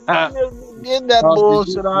 Man, get that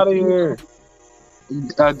bullshit out of here.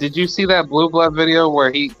 Did you see that Blue Blood video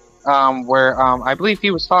where I believe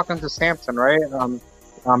he was talking to Sampson, right?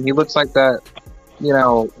 He looks like that,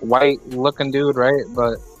 white looking dude, right?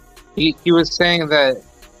 But he was saying that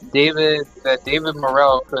David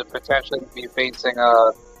Morrell could potentially be facing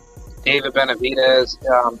David Benavidez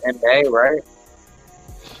in May, right?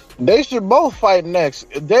 They should both fight next.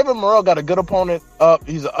 David Morrell got a good opponent up.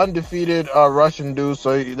 He's an undefeated Russian dude,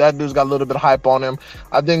 so that dude's got a little bit of hype on him.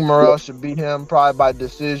 I think Morrell should beat him probably by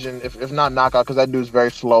decision, if not knockout, because that dude's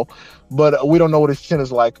very slow. But we don't know what his chin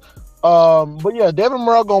is like. But yeah, David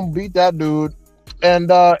Morrell gonna beat that dude. And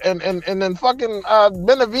then fucking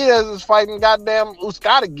Benavidez is fighting goddamn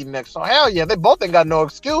Uskadagi next. So hell yeah, they both ain't got no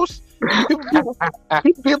excuse.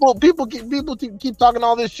 People keep talking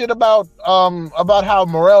all this shit about how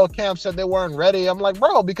Morrell camp said they weren't ready. I'm like,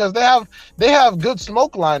 bro, because they have good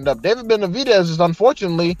smoke lined up. David Benavidez is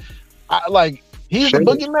unfortunately he's the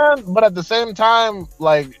boogeyman, but at the same time,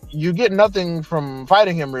 like, you get nothing from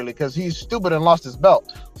fighting him really because he's stupid and lost his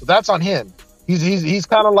belt. So that's on him. He's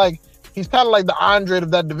kind of like the Andre of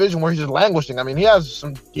that division where he's just languishing. I mean, he has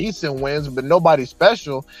some decent wins, but nobody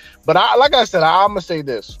special. But I'm gonna say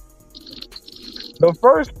this. The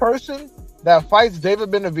first person that fights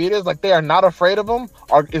David Benavidez, like they are not afraid of him,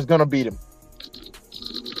 is gonna beat him.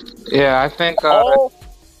 Yeah, I think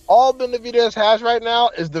all Benavidez has right now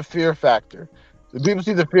is the fear factor. The people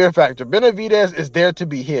see the fear factor. Benavidez is there to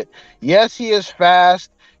be hit. Yes, he is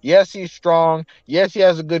fast. Yes, he's strong. Yes, he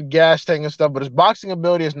has a good gas tank and stuff, but his boxing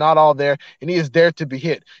ability is not all there, and he is there to be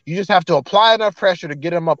hit. You just have to apply enough pressure to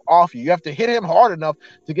get him up off you. You have to hit him hard enough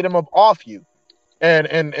to get him up off you.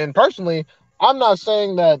 And personally, I'm not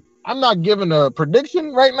saying that I'm not giving a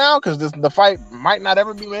prediction right now because the fight might not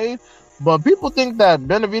ever be made. But people think that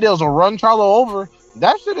Benavidez will run Charlo over.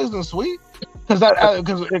 That shit isn't sweet because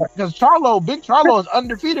Big Charlo is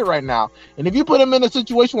undefeated right now. And if you put him in a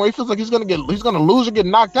situation where he feels like he's gonna lose or get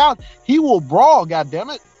knocked out, he will brawl. God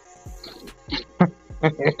damn it.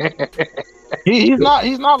 he's not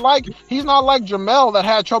like Jamel that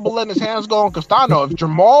had trouble letting his hands go on Castano. If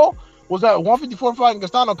Jamal was at 154 fighting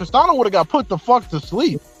Castano would have got put the fuck to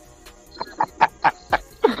sleep.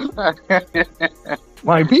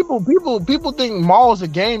 Like people think Maul is a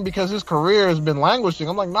game because his career has been languishing.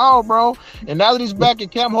 I'm like, no, bro. And now that he's back at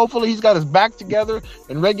camp, hopefully he's got his back together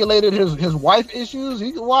and regulated his wife issues.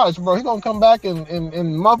 He can watch, bro. He's gonna come back and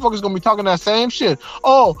motherfuckers gonna be talking that same shit.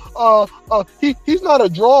 He's not a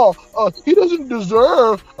draw. He doesn't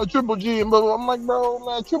deserve a Triple G. But I'm like, bro,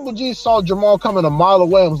 man, Triple G saw Jamal coming a mile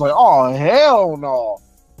away and was like, oh hell no.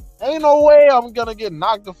 Ain't no way I'm gonna get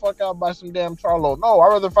knocked the fuck out by some damn Charlo. No, I'd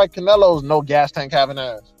rather fight Canelo's no gas tank having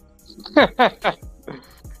ass.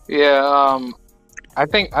 Yeah, I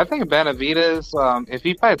think Benavidez, if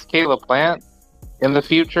he fights Caleb Plant in the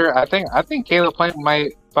future, I think Caleb Plant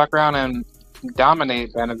might fuck around and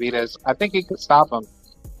dominate Benavidez. I think he could stop him.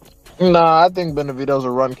 Nah, I think Benavidez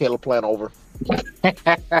will run Caleb Plant over.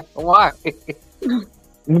 Why?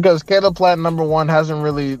 Because Caleb Plant, number one, hasn't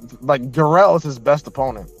really, like, Jarrell is his best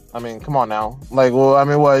opponent. I mean, come on now. Like,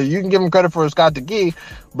 you can give him credit for his Scott DeGee,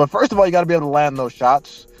 but first of all, you got to be able to land those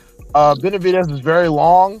shots. Benavidez is very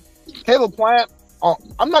long. Caleb Plant,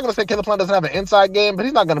 I'm not going to say Caleb Plant doesn't have an inside game, but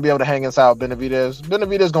he's not going to be able to hang inside with Benavidez.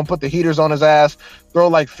 Benavidez is going to put the heaters on his ass, throw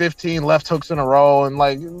like 15 left hooks in a row, and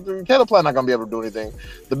like, Caleb Plant not going to be able to do anything.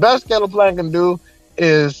 The best Caleb Plant can do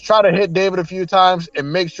is try to hit David a few times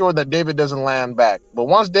and make sure that David doesn't land back. But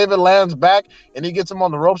once David lands back and he gets him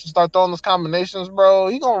on the ropes and start throwing those combinations, bro,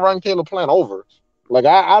 he gonna run Caleb Plant over. Like,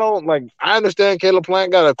 I understand Caleb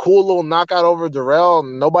Plant got a cool little knockout over Darrell.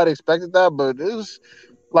 Nobody expected that, but it's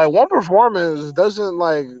like one performance doesn't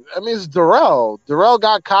it's Darrell. Darrell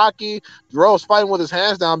got cocky. Darrell was fighting with his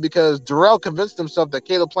hands down because Darrell convinced himself that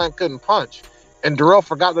Caleb Plant couldn't punch. And Darrell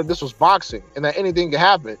forgot that this was boxing and that anything could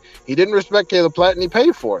happen. He didn't respect Caleb Plant and he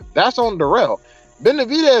paid for it. That's on Darrell.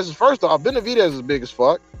 Benavidez, first off, Benavidez is big as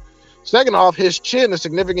fuck. Second off, his chin is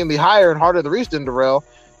significantly higher and harder to reach than Darrell.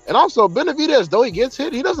 And also, Benavidez, though he gets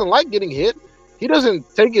hit, he doesn't like getting hit. He doesn't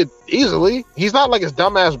take it easily. He's not like his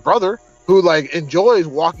dumbass brother who like enjoys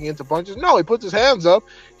walking into punches. No, he puts his hands up,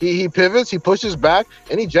 he pivots, he pushes back,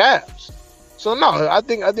 and he jabs. So no, I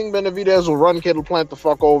think Benavidez will run Caleb Plant the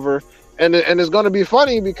fuck over. And it's going to be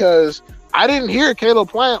funny because I didn't hear Caleb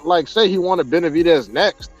Plant say he wanted Benavidez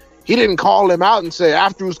next. He didn't call him out and say,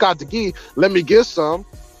 after who's got the key, let me get some.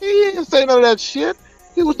 He didn't say none of that shit.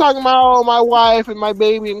 He was talking about my wife and my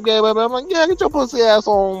baby and blah, blah, blah. I'm like, yeah, get your pussy ass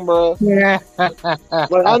on, bro. Yeah.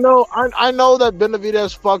 But I know that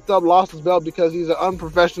Benavidez fucked up, lost his belt because he's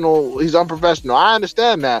unprofessional. I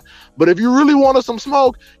understand that. But if you really wanted some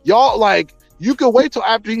smoke, y'all you could wait till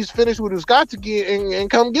after he's finished with his Gatsuki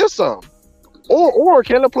and come get some. Or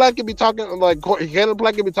Caleb Plant could be talking about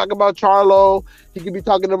Charlo. He could be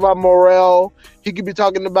talking about Morrell. He could be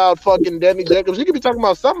talking about fucking Danny Jacobs. He could be talking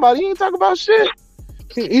about somebody. He ain't talking about shit.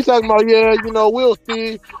 He's talking about, we'll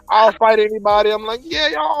see. I'll fight anybody. I'm like, yeah,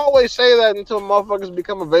 y'all always say that until motherfuckers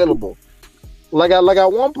become available. Like at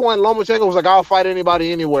one point, Lomachenko was like, "I'll fight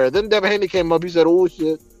anybody anywhere." Then Devin Haney came up. He said, "Oh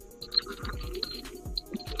shit."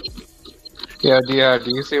 Yeah,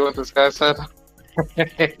 do you see what this guy said?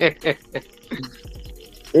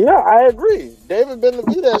 Yeah, I agree. David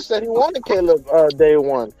Benavidez said he wanted Caleb day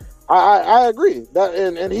one. I agree that,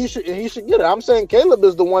 and he should get it. I'm saying Caleb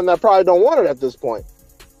is the one that probably don't want it at this point,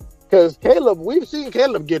 because we've seen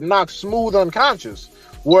Caleb get knocked smooth unconscious,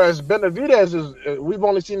 whereas Benavidez is we've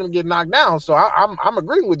only seen him get knocked down. So I'm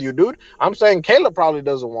agreeing with you, dude. I'm saying Caleb probably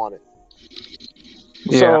doesn't want it.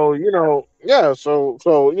 Yeah.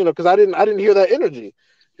 So because I didn't hear that energy.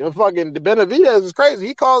 Fucking Benavidez is crazy.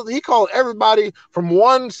 He called everybody from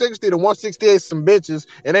 160 to 168 some bitches,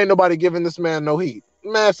 and ain't nobody giving this man no heat.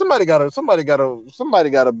 Man, somebody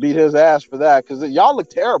gotta beat his ass for that, because y'all look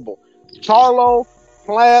terrible. Charlo,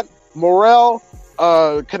 Plant, Morrell,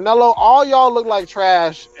 Canelo, all y'all look like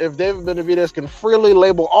trash. If David Benavidez can freely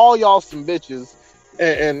label all y'all some bitches,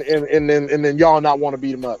 and then y'all not want to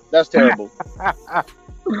beat him up, that's terrible.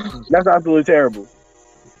 That's absolutely terrible.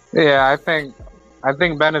 Yeah, I think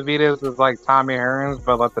Benavidez is like Tommy Hearns,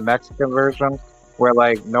 but like the Mexican version, where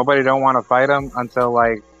like nobody don't want to fight him until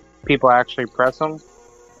like people actually press him.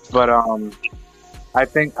 But I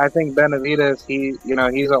think Benavidez, he's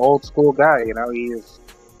an old school guy.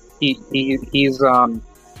 He's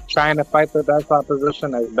trying to fight the best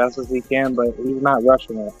opposition as best as he can, but he's not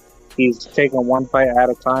rushing it. He's taking one fight at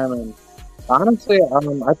a time, and honestly,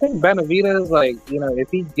 I think Benavidez, like, if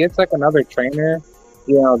he gets like another trainer,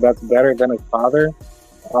 that's better than his father,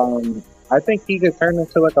 I think he could turn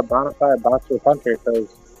into like a bona fide boxer puncher. Because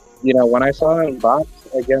when I saw him box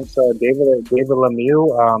against David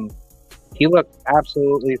Lemieux, he looked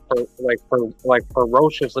absolutely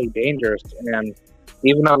ferociously dangerous. And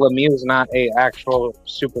even though Lemieux's not a actual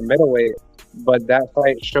super middleweight, but that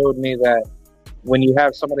fight showed me that when you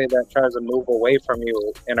have somebody that tries to move away from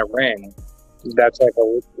you in a ring, that's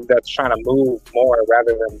trying to move more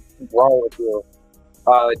rather than brawl with you.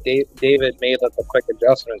 David made like a quick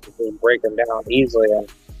adjustment to break him down easily, and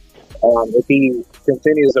if he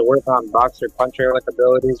continues to work on boxer puncher like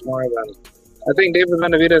abilities more, then I think David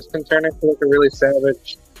Benavidez can turn into like a really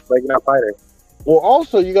savage fighter. Well,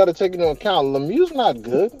 also you got to take into account Lemieux's not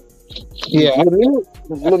good. Yeah,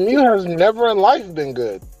 Lemieux has never in life been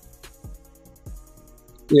good.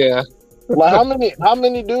 Yeah. Like how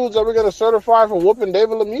many dudes are we gonna certify for whooping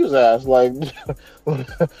David Lemieux's ass? Like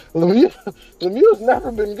Lemieux's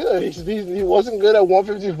never been good. He wasn't good at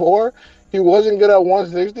 154. He wasn't good at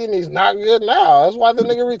 160, and he's not good now. That's why the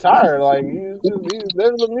nigga retired. Like David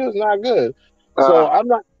Lemieux's not good. So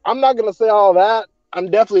I'm not gonna say all that. I'm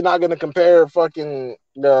definitely not gonna compare fucking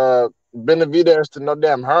Benavidez to no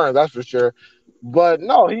damn Hearns. That's for sure. But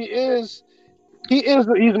no, he's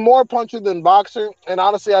more puncher than boxer, and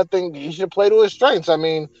honestly, I think he should play to his strengths. I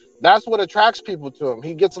mean, that's what attracts people to him.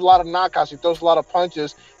 He gets a lot of knockouts, he throws a lot of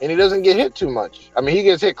punches, and he doesn't get hit too much. I mean, he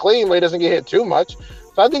gets hit clean, but he doesn't get hit too much.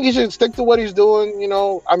 So I think he should stick to what he's doing.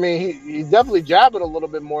 I mean, he's definitely jabbing a little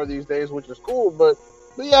bit more these days, which is cool. But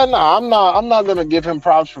yeah, no, I'm not gonna give him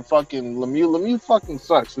props for fucking Lemieux. Lemieux fucking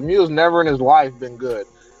sucks. Lemieux has never in his life been good.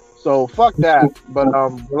 So fuck that. But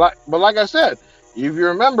like I said, if you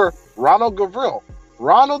remember, Ronald the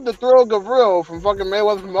Thrill Gavril from fucking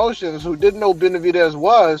Mayweather Promotions, who didn't know Benavidez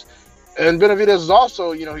was, and Benavidez is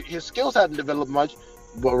also, his skills hadn't developed much,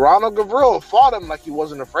 but Ronald Gavril fought him like he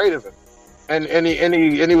wasn't afraid of him, and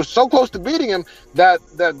he was so close to beating him that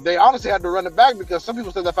they honestly had to run it back, because some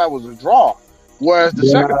people said that fight was a draw, whereas the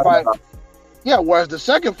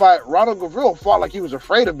second fight, Ronald Gavril fought like he was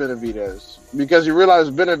afraid of Benavidez, because he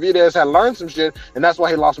realized Benavidez had learned some shit, and that's why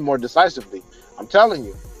he lost more decisively. I'm telling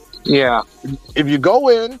you. Yeah. If you go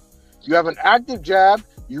in, you have an active jab,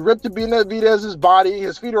 you rip to Benavidez's body,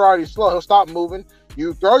 his feet are already slow, he'll stop moving.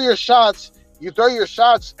 You throw your shots,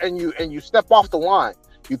 and you step off the line.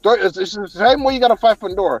 It's the same way you gotta fight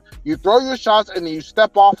Pandora. You throw your shots and then you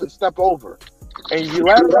step off and step over. And if you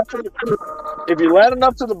land enough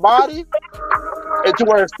to the body and to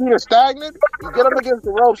where his feet are stagnant, you get him against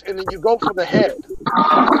the ropes and then you go for the head.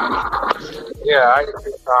 Yeah, I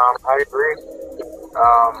agree.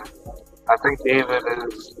 I think David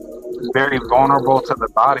is very vulnerable to the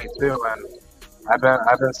body too, and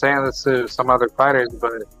I've been saying this to some other fighters,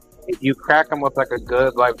 but if you crack him with like a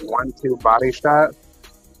good 1-2 body shot,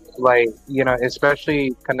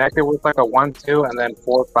 especially connected with like a 1-2 and then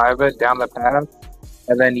 4-5 it down the path,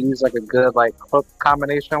 and then use like a good hook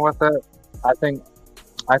combination with it, I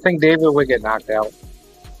think David would get knocked out.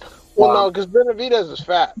 Well, no, because Benavidez is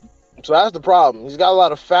fat. So that's the problem. He's got a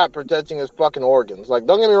lot of fat protecting his fucking organs. Don't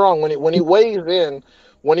get me wrong. When he weighs in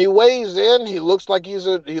When he weighs in, he looks like he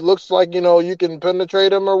looks like, you know, you can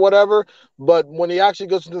penetrate him or whatever. But when he actually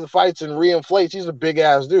goes into the fights and reinflates, he's a big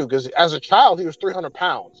ass dude. Because as a child, he was 300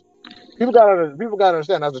 pounds. People gotta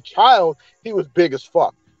understand. As a child, he was big as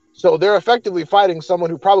fuck. So they're effectively fighting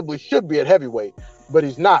someone who probably should be at heavyweight, but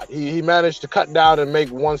he's not. He managed to cut down and make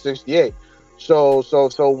 168. So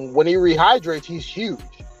when he rehydrates, he's huge.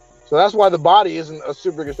 So that's why the body isn't a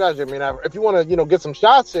super good strategy. I mean, if you want to, you know, get some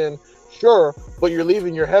shots in, sure, but you're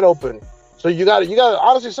leaving your head open. So you got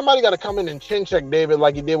honestly, somebody got to come in and chin check David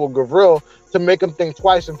like he did with Gavril to make him think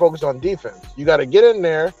twice and focus on defense. You got to get in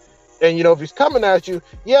there, and you know, if he's coming at you,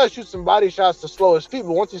 yeah, shoot some body shots to slow his feet.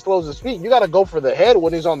 But once he slows his feet, you got to go for the head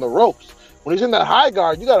when he's on the ropes. When he's in that high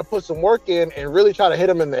guard, you got to put some work in and really try to hit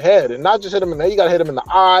him in the head, and not just hit him in the head. You got to hit him in the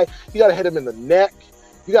eye. You got to hit him in the neck.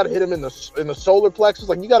 You got to hit him in the solar plexus.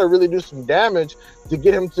 Like, you got to really do some damage to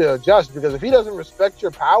get him to adjust. Because if he doesn't respect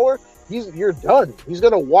your power, you're done. He's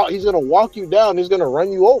gonna walk you down. He's gonna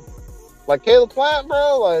run you over. Like Caleb Plant,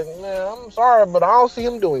 bro. Like, man, I'm sorry, but I don't see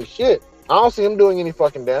him doing shit. I don't see him doing any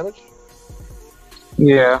fucking damage.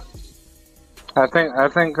 Yeah, I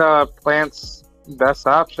think Plant's best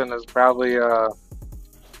option is probably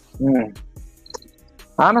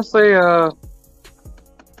honestly I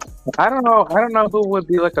don't know who would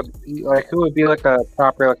be like a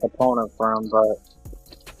proper like opponent for him, but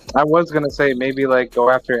I was gonna say maybe like go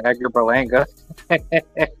after Edgar Berlanga.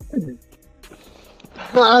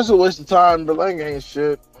 That's a waste of time. Berlanga ain't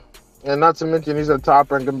shit. And not to mention he's a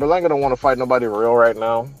top rank, and Berlanga don't want to fight nobody real right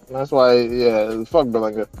now. That's why, yeah, fuck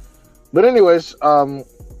Berlanga. But anyways, you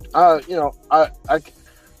know, I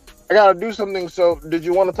gotta do something. So, did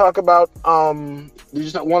you want to talk about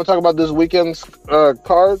this weekend's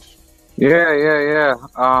cards? Yeah.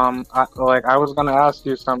 I was gonna ask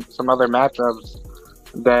you some other matchups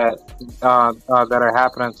that are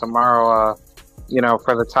happening tomorrow. You know,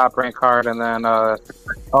 for the top rank card, and then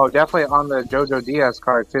definitely on the Jojo Diaz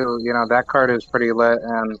card too. You know, that card is pretty lit,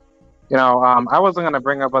 and you know, I wasn't gonna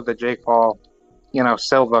bring up the Jake Paul, you know,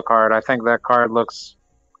 Silva card. I think that card looks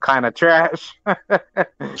kind of trash.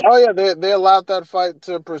 Oh yeah, they allowed that fight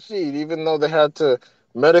to proceed, even though they had to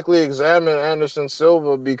medically examine Anderson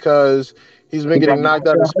Silva because he's been getting knocked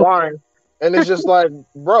out of sparring. And it's just like,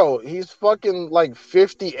 bro, he's fucking like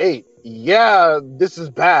 58. Yeah, this is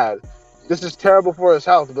bad. This is terrible for his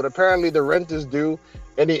health, but apparently the rent is due,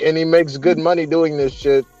 and he makes good money doing this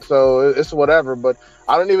shit, so it's whatever. But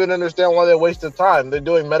I don't even understand why they wasted time. They're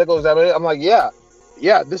doing medical examination. I'm like, yeah,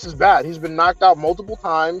 this is bad. He's been knocked out multiple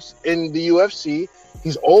times in the UFC.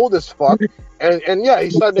 He's old as fuck, and yeah,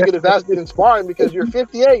 he's starting to get his ass beat in sparring because you're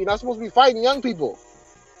 58. You're not supposed to be fighting young people.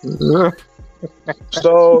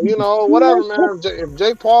 So, you know, whatever, man. If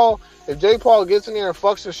Jake Paul gets in here and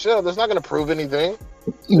fucks his shit up, that's not going to prove anything.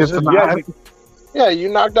 Yeah, you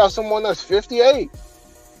knocked out someone that's 58.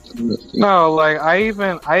 No, like I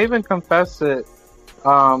even confessed it.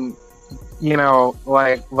 You know,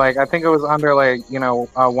 like I think it was under like, you know,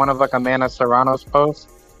 one of like Amanda Serrano's posts,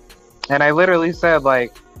 and I literally said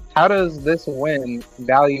like, how does this win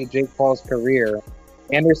value Jake Paul's career?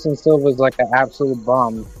 Anderson Silva's like an absolute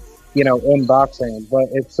bum, you know, in boxing. But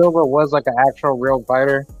if Silva was like an actual real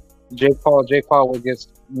fighter, Jake Paul would get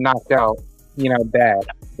knocked out, you know, bad.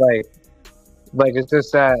 Like it's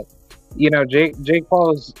just that, you know, Jake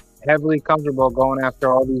Paul is heavily comfortable going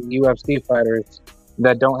after all these UFC fighters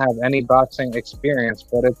that don't have any boxing experience.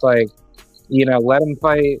 But it's like, you know, let him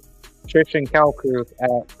fight Tristan Kalkruth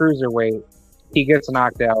at cruiserweight, he gets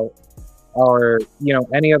knocked out, or, you know,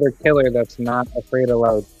 any other killer that's not afraid to,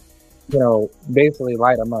 like, you know, basically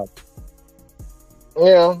light him up.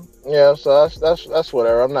 Yeah. So that's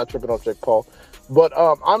whatever. I'm not tripping on Jake Paul, but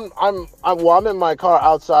I'm in my car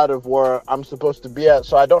outside of where I'm supposed to be at,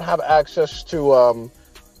 so I don't have access to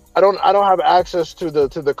I don't have access to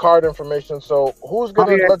the card information. So who's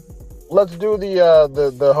gonna let's do the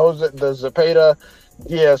Zepeda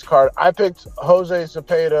Diaz card. I picked Jose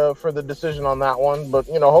Zepeda for the decision on that one, but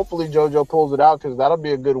you know, hopefully JoJo pulls it out because that'll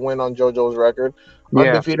be a good win on JoJo's record.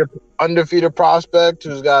 Yeah. Undefeated prospect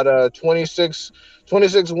who's got 26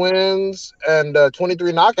 wins and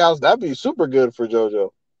 23 knockouts. That'd be super good for JoJo.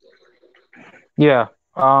 Yeah.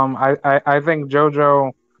 I think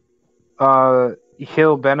JoJo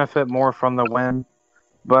he'll benefit more from the win.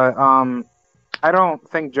 But I don't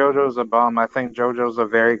think JoJo's a bum. I think JoJo's a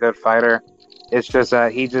very good fighter. It's just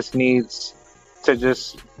that he just needs to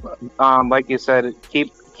just like you said,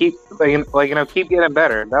 keep keep getting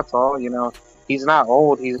better. That's all, you know. He's not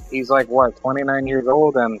old. He's like what, 29 years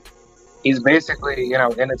old, and he's basically, you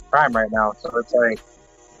know, in his prime right now. So it's like,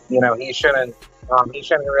 you know, he shouldn't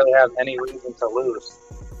really have any reason to lose.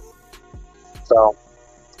 So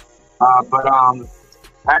But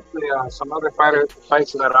actually, some other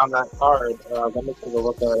fights that are on that card. Let me take a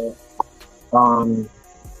look at it.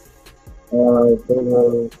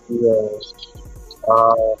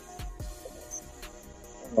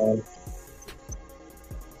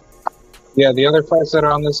 Yeah, the other fights that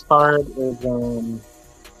are on this card is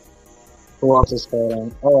who else is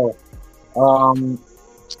fighting?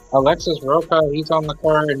 Alexis Roca, he's on the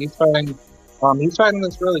card. He's fighting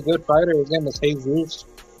this really good fighter. His name is Jesus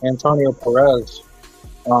Antonio Perez.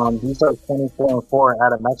 He's like 24-4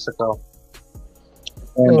 out of Mexico.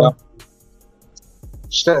 And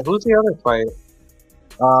shit, who's the other fight?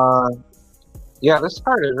 Yeah, this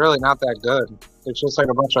card is really not that good. It's just like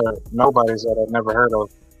a bunch of nobodies that I've never heard of,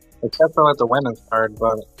 except for like the women's card,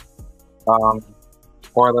 but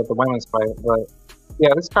or like the women's fight. But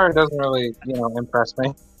yeah, this card doesn't really, impress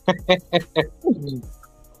me.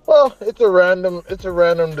 Well, it's a random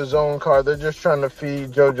DAZN card. They're just trying to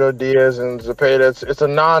feed JoJo Diaz and Zepeda.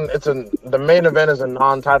 The main event is a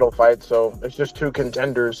non-title fight, so it's just two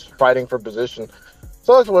contenders fighting for position.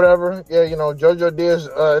 So it's whatever. Yeah, JoJo Diaz,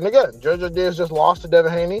 and again, JoJo Diaz just lost to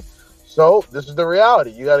Devin Haney. So this is the reality.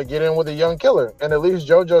 You got to get in with a young killer, and at least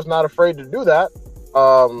JoJo's not afraid to do that.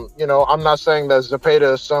 I'm not saying that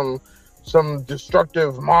Zepeda is some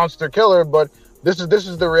destructive monster killer, but this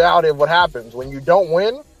is the reality of what happens when you don't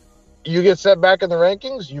win. You get set back in the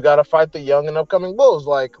rankings. You got to fight the young and upcoming bulls,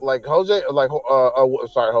 like William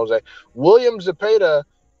Zepeda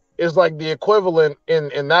is like the equivalent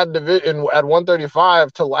in that division at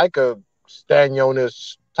 135 to like a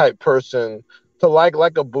Stanionis type person, to like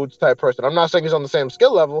a Boots type person. I'm not saying he's on the same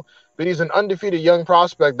skill level, but he's an undefeated young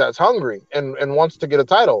prospect that's hungry and wants to get a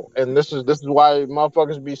title. And this is why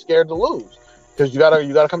motherfuckers be scared to lose, because you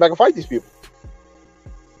gotta come back and fight these people.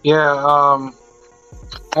 Yeah,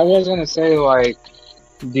 I was gonna say, like,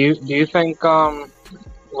 do you think let's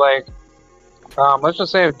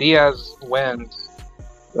just say if Diaz wins,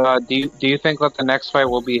 do you think that the next fight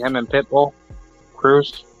will be him and Pitbull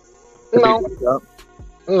Cruz?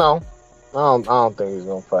 No, I don't think he's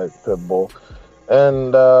gonna fight Pitbull,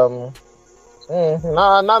 and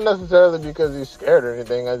not necessarily because he's scared or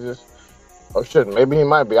anything. Maybe he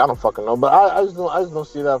might be. I don't fucking know, but I just don't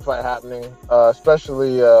see that fight happening.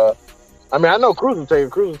 Especially, I know Cruz will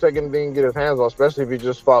take anything and get his hands on, especially if he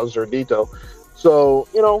just fought Zerdito. So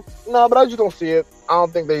no, but I just don't see it. I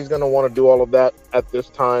don't think that he's gonna want to do all of that at this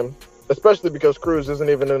time, especially because Cruz isn't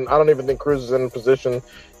even in. I don't even think Cruz is in a position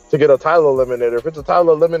to get a title eliminator. If it's a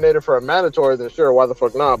title eliminator for a mandatory, then sure, why the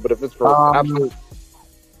fuck not? But if it's for absolute,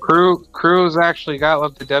 Cruz actually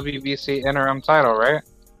got the WBC interim title, right?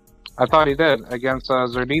 I thought he did against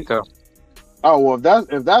Zerdito. Oh well,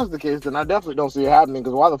 if that's the case, then I definitely don't see it happening.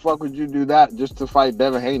 Because why the fuck would you do that just to fight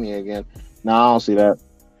Devin Haney again? No, I don't see that.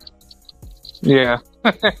 Yeah.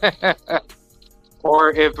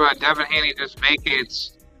 Or if Devin Haney just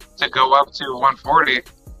vacates to go up to 140,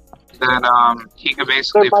 then he could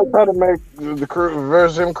basically. They might try to make the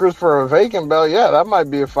Cruz for a vacant belt. Yeah, that might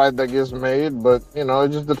be a fight that gets made, but it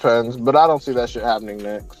just depends. But I don't see that shit happening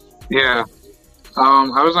next. Yeah.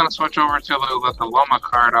 I was gonna switch over to the Loma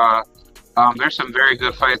card. There's some very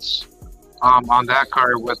good fights on that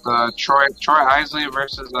card with Troy Isley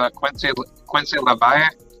versus Quincy Lavalle.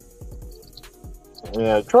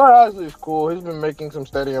 Yeah, Troy Isley's cool. He's been making some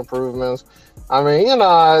steady improvements. I mean,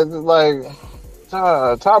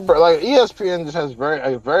 ESPN just has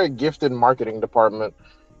a very gifted marketing department,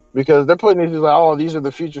 because they're putting these are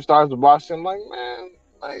the future stars of boxing. I'm like, man,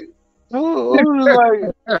 who's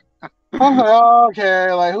I'm like, oh, okay,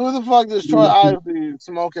 who the fuck does Troy Isley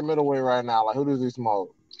smoke in middleweight right now? Who does he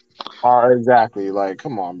smoke? Exactly.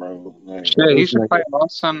 Come on, bro. Shit, he should fight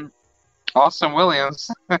Austin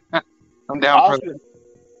Williams. I'm down for that.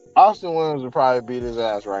 Austin Williams would probably beat his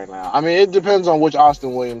ass right now. I mean, it depends on which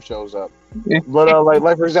Austin Williams shows up. But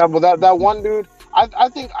for example, that one dude, I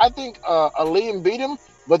think Aleem beat him,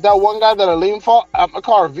 but that one guy that Aleem fought, I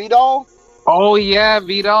call her Vidal. Oh yeah,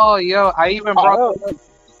 Vidal. Yo, I even brought.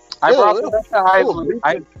 I brought that to Isley.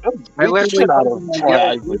 I literally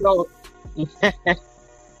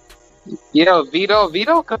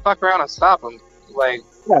Vito could fuck around and stop him.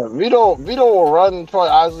 Vito will run Troy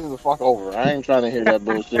Isley the fuck over. I ain't trying to hear that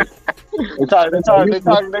bullshit.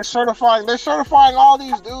 They're certifying all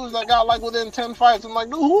these dudes that got within 10 fights. I'm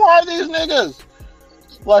like, dude, who are these niggas?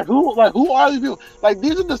 Who are these people?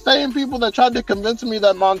 These are the same people that tried to convince me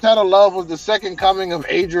that Montana Love was the second coming of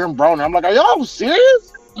Adrian Broner. I'm like, are y'all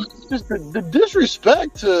serious? Just the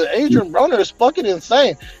disrespect to Adrian Broner is fucking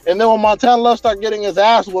insane. And then when Montana Love start getting his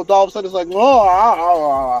ass whooped, all of a sudden it's like,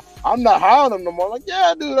 I'm not high on him no more. I'm like,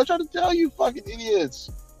 yeah, dude, I tried to tell you, fucking idiots.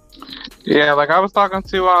 Yeah, like I was talking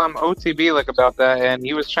to OTB like about that, and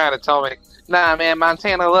he was trying to tell me, "Nah, man,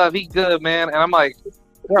 Montana Love, he good, man." And I'm like,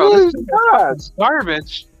 "Bro, No, this he's is not.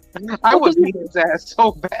 garbage." I would beat his ass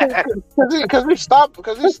so bad. Because he stopped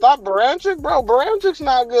Baranchik, bro. Baranchik's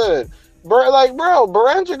not good.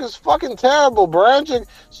 Baranchik is fucking terrible. Baranchik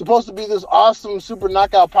supposed to be this awesome super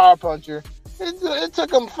knockout power puncher. It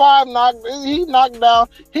took him he knocked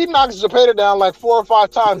Zepeda down like 4 or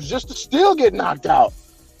 5 times just to still get knocked out.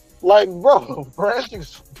 Like, bro,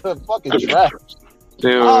 Baranchik's fucking trash.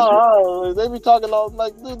 Dude. They be talking all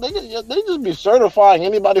like, dude, they just be certifying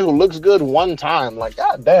anybody who looks good one time. Like,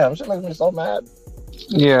 god damn, shit makes me so mad.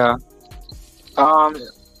 Yeah.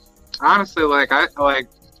 Honestly,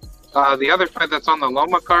 the other fight that's on the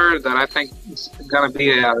Loma card that I think is gonna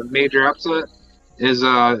be a major upset is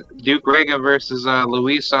Duke Reagan versus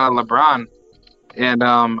Luis LeBron, and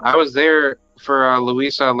I was there for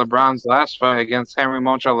Luis LeBron's last fight against Henry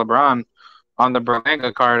Moncha LeBron on the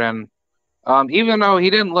Berlanga card, and even though he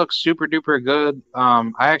didn't look super duper good,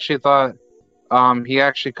 I actually thought he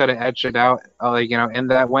actually could have edged it out, in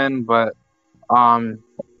that win, but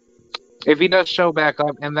if he does show back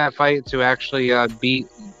up in that fight to actually beat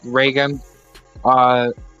Reagan,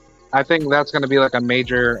 I think that's going to be like a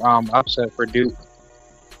major upset for Duke.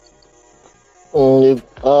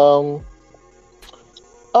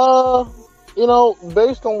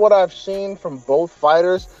 Based on what I've seen from both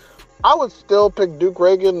fighters, I would still pick Duke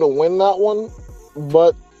Reagan to win that one,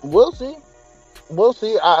 but we'll see. We'll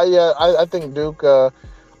see. I think Duke.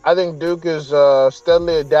 I think Duke is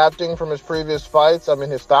steadily adapting from his previous fights. I mean,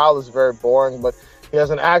 his style is very boring, but he has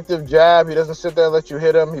an active jab. He doesn't sit there and let you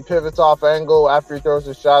hit him. He pivots off angle after he throws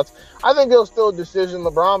his shots. I think he'll still decision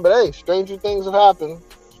LeBron, but hey, stranger things have happened.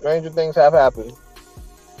 Stranger things have happened.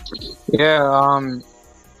 Yeah,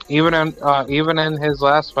 even in his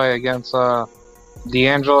last fight against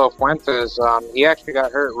D'Angelo Fuentes, he actually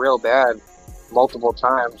got hurt real bad multiple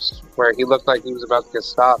times, where he looked like he was about to get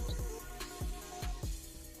stopped.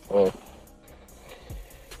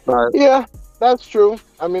 But yeah, that's true.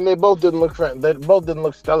 I mean, they both didn't look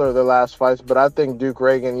stellar their last fights, but I think Duke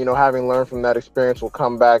Reagan, having learned from that experience, will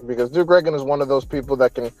come back, because Duke Reagan is one of those people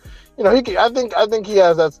that can, I think he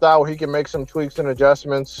has that style where he can make some tweaks and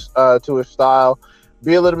adjustments to his style,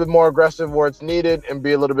 be a little bit more aggressive where it's needed, and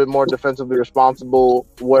be a little bit more defensively responsible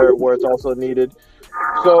where it's also needed.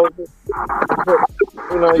 So,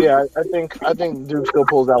 yeah, I think Duke still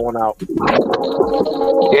pulls that one out.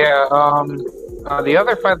 Yeah. The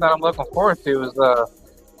other fight that I'm looking forward to is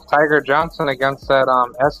Tiger Johnson against that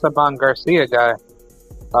Esteban Garcia guy.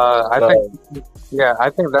 I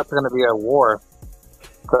think that's going to be a war.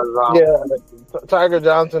 Tiger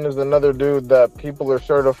Johnson is another dude that people are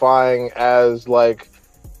certifying as like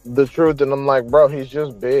the truth, and I'm like, bro, he's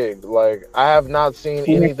just big. Like, I have not seen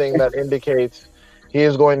anything that indicates he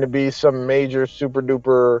is going to be some major super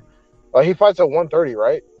duper. He fights at 130,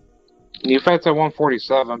 right? He fights at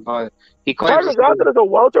 147, but he claims Tiger Johnson is a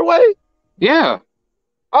welterweight. Yeah.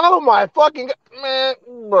 Oh my fucking man,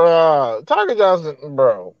 bro. Tiger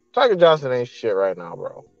Johnson ain't shit right now,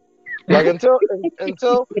 bro. Like until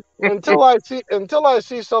I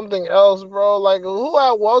see something else, bro. Like, who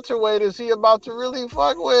at welterweight is he about to really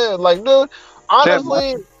fuck with? Like, dude,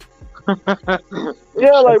 honestly.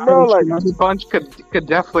 Yeah, like, bro, like Punch could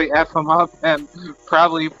definitely f him up, and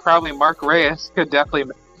probably Mark Reyes can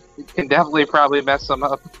definitely probably mess him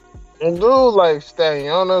up. And dude, like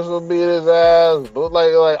Stanionis will beat his ass, but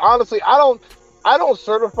like honestly, I don't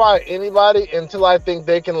certify anybody until I think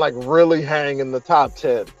they can like really hang in the top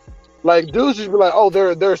 10. Like, dudes just be like, oh,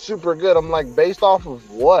 they're super good. I'm like, based off of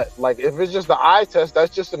what? Like, if it's just the eye test,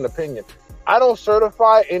 that's just an opinion. I don't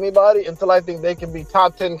certify anybody until I think they can be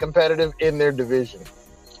top 10 competitive in their division.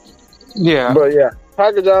 Yeah. But yeah,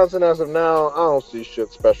 Tiger Johnson, as of now, I don't see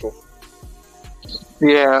shit special.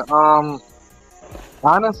 Yeah.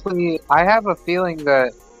 Honestly, I have a feeling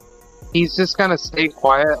that he's just gonna stay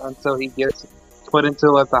quiet until he gets put into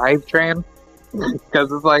like the hype train. Because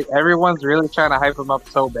it's like everyone's really trying to hype him up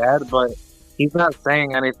so bad, but he's not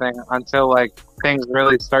saying anything until like things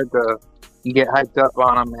really start to get hyped up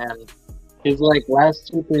on him. And his like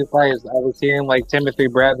last 2-3 fights, I was hearing like Timothy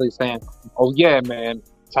Bradley saying, "Oh yeah, man,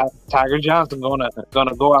 Tiger Johnson gonna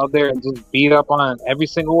go out there and just beat up on every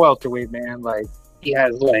single welterweight, man. Like he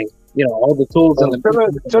has like all the tools."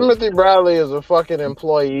 Timothy Bradley is a fucking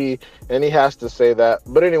employee, and he has to say that.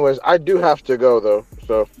 But anyways, I do have to go though.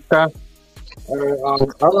 So. Okay.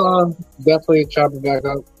 I'll definitely chop it back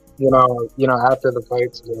up, after the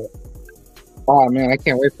fights. But, oh man, I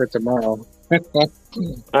can't wait for tomorrow.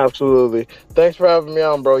 Absolutely. Thanks for having me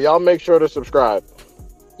on, bro. Y'all make sure to subscribe.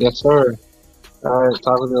 Yes, sir. All right,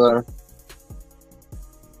 talk to you later.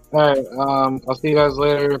 All right. I'll see you guys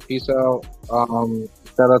later. Peace out.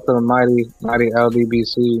 Shout out to the mighty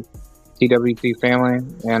LDBC TWT family,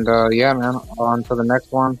 and yeah, man. On to the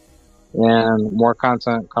next one, and more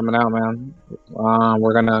content coming out, man.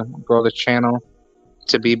 We're gonna grow the channel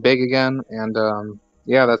to be big again, and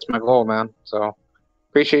yeah, that's my goal, man. So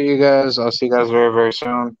appreciate you guys. I'll see you guys very, very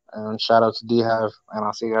soon, and shout out to D and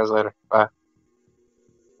I'll see you guys later. Bye.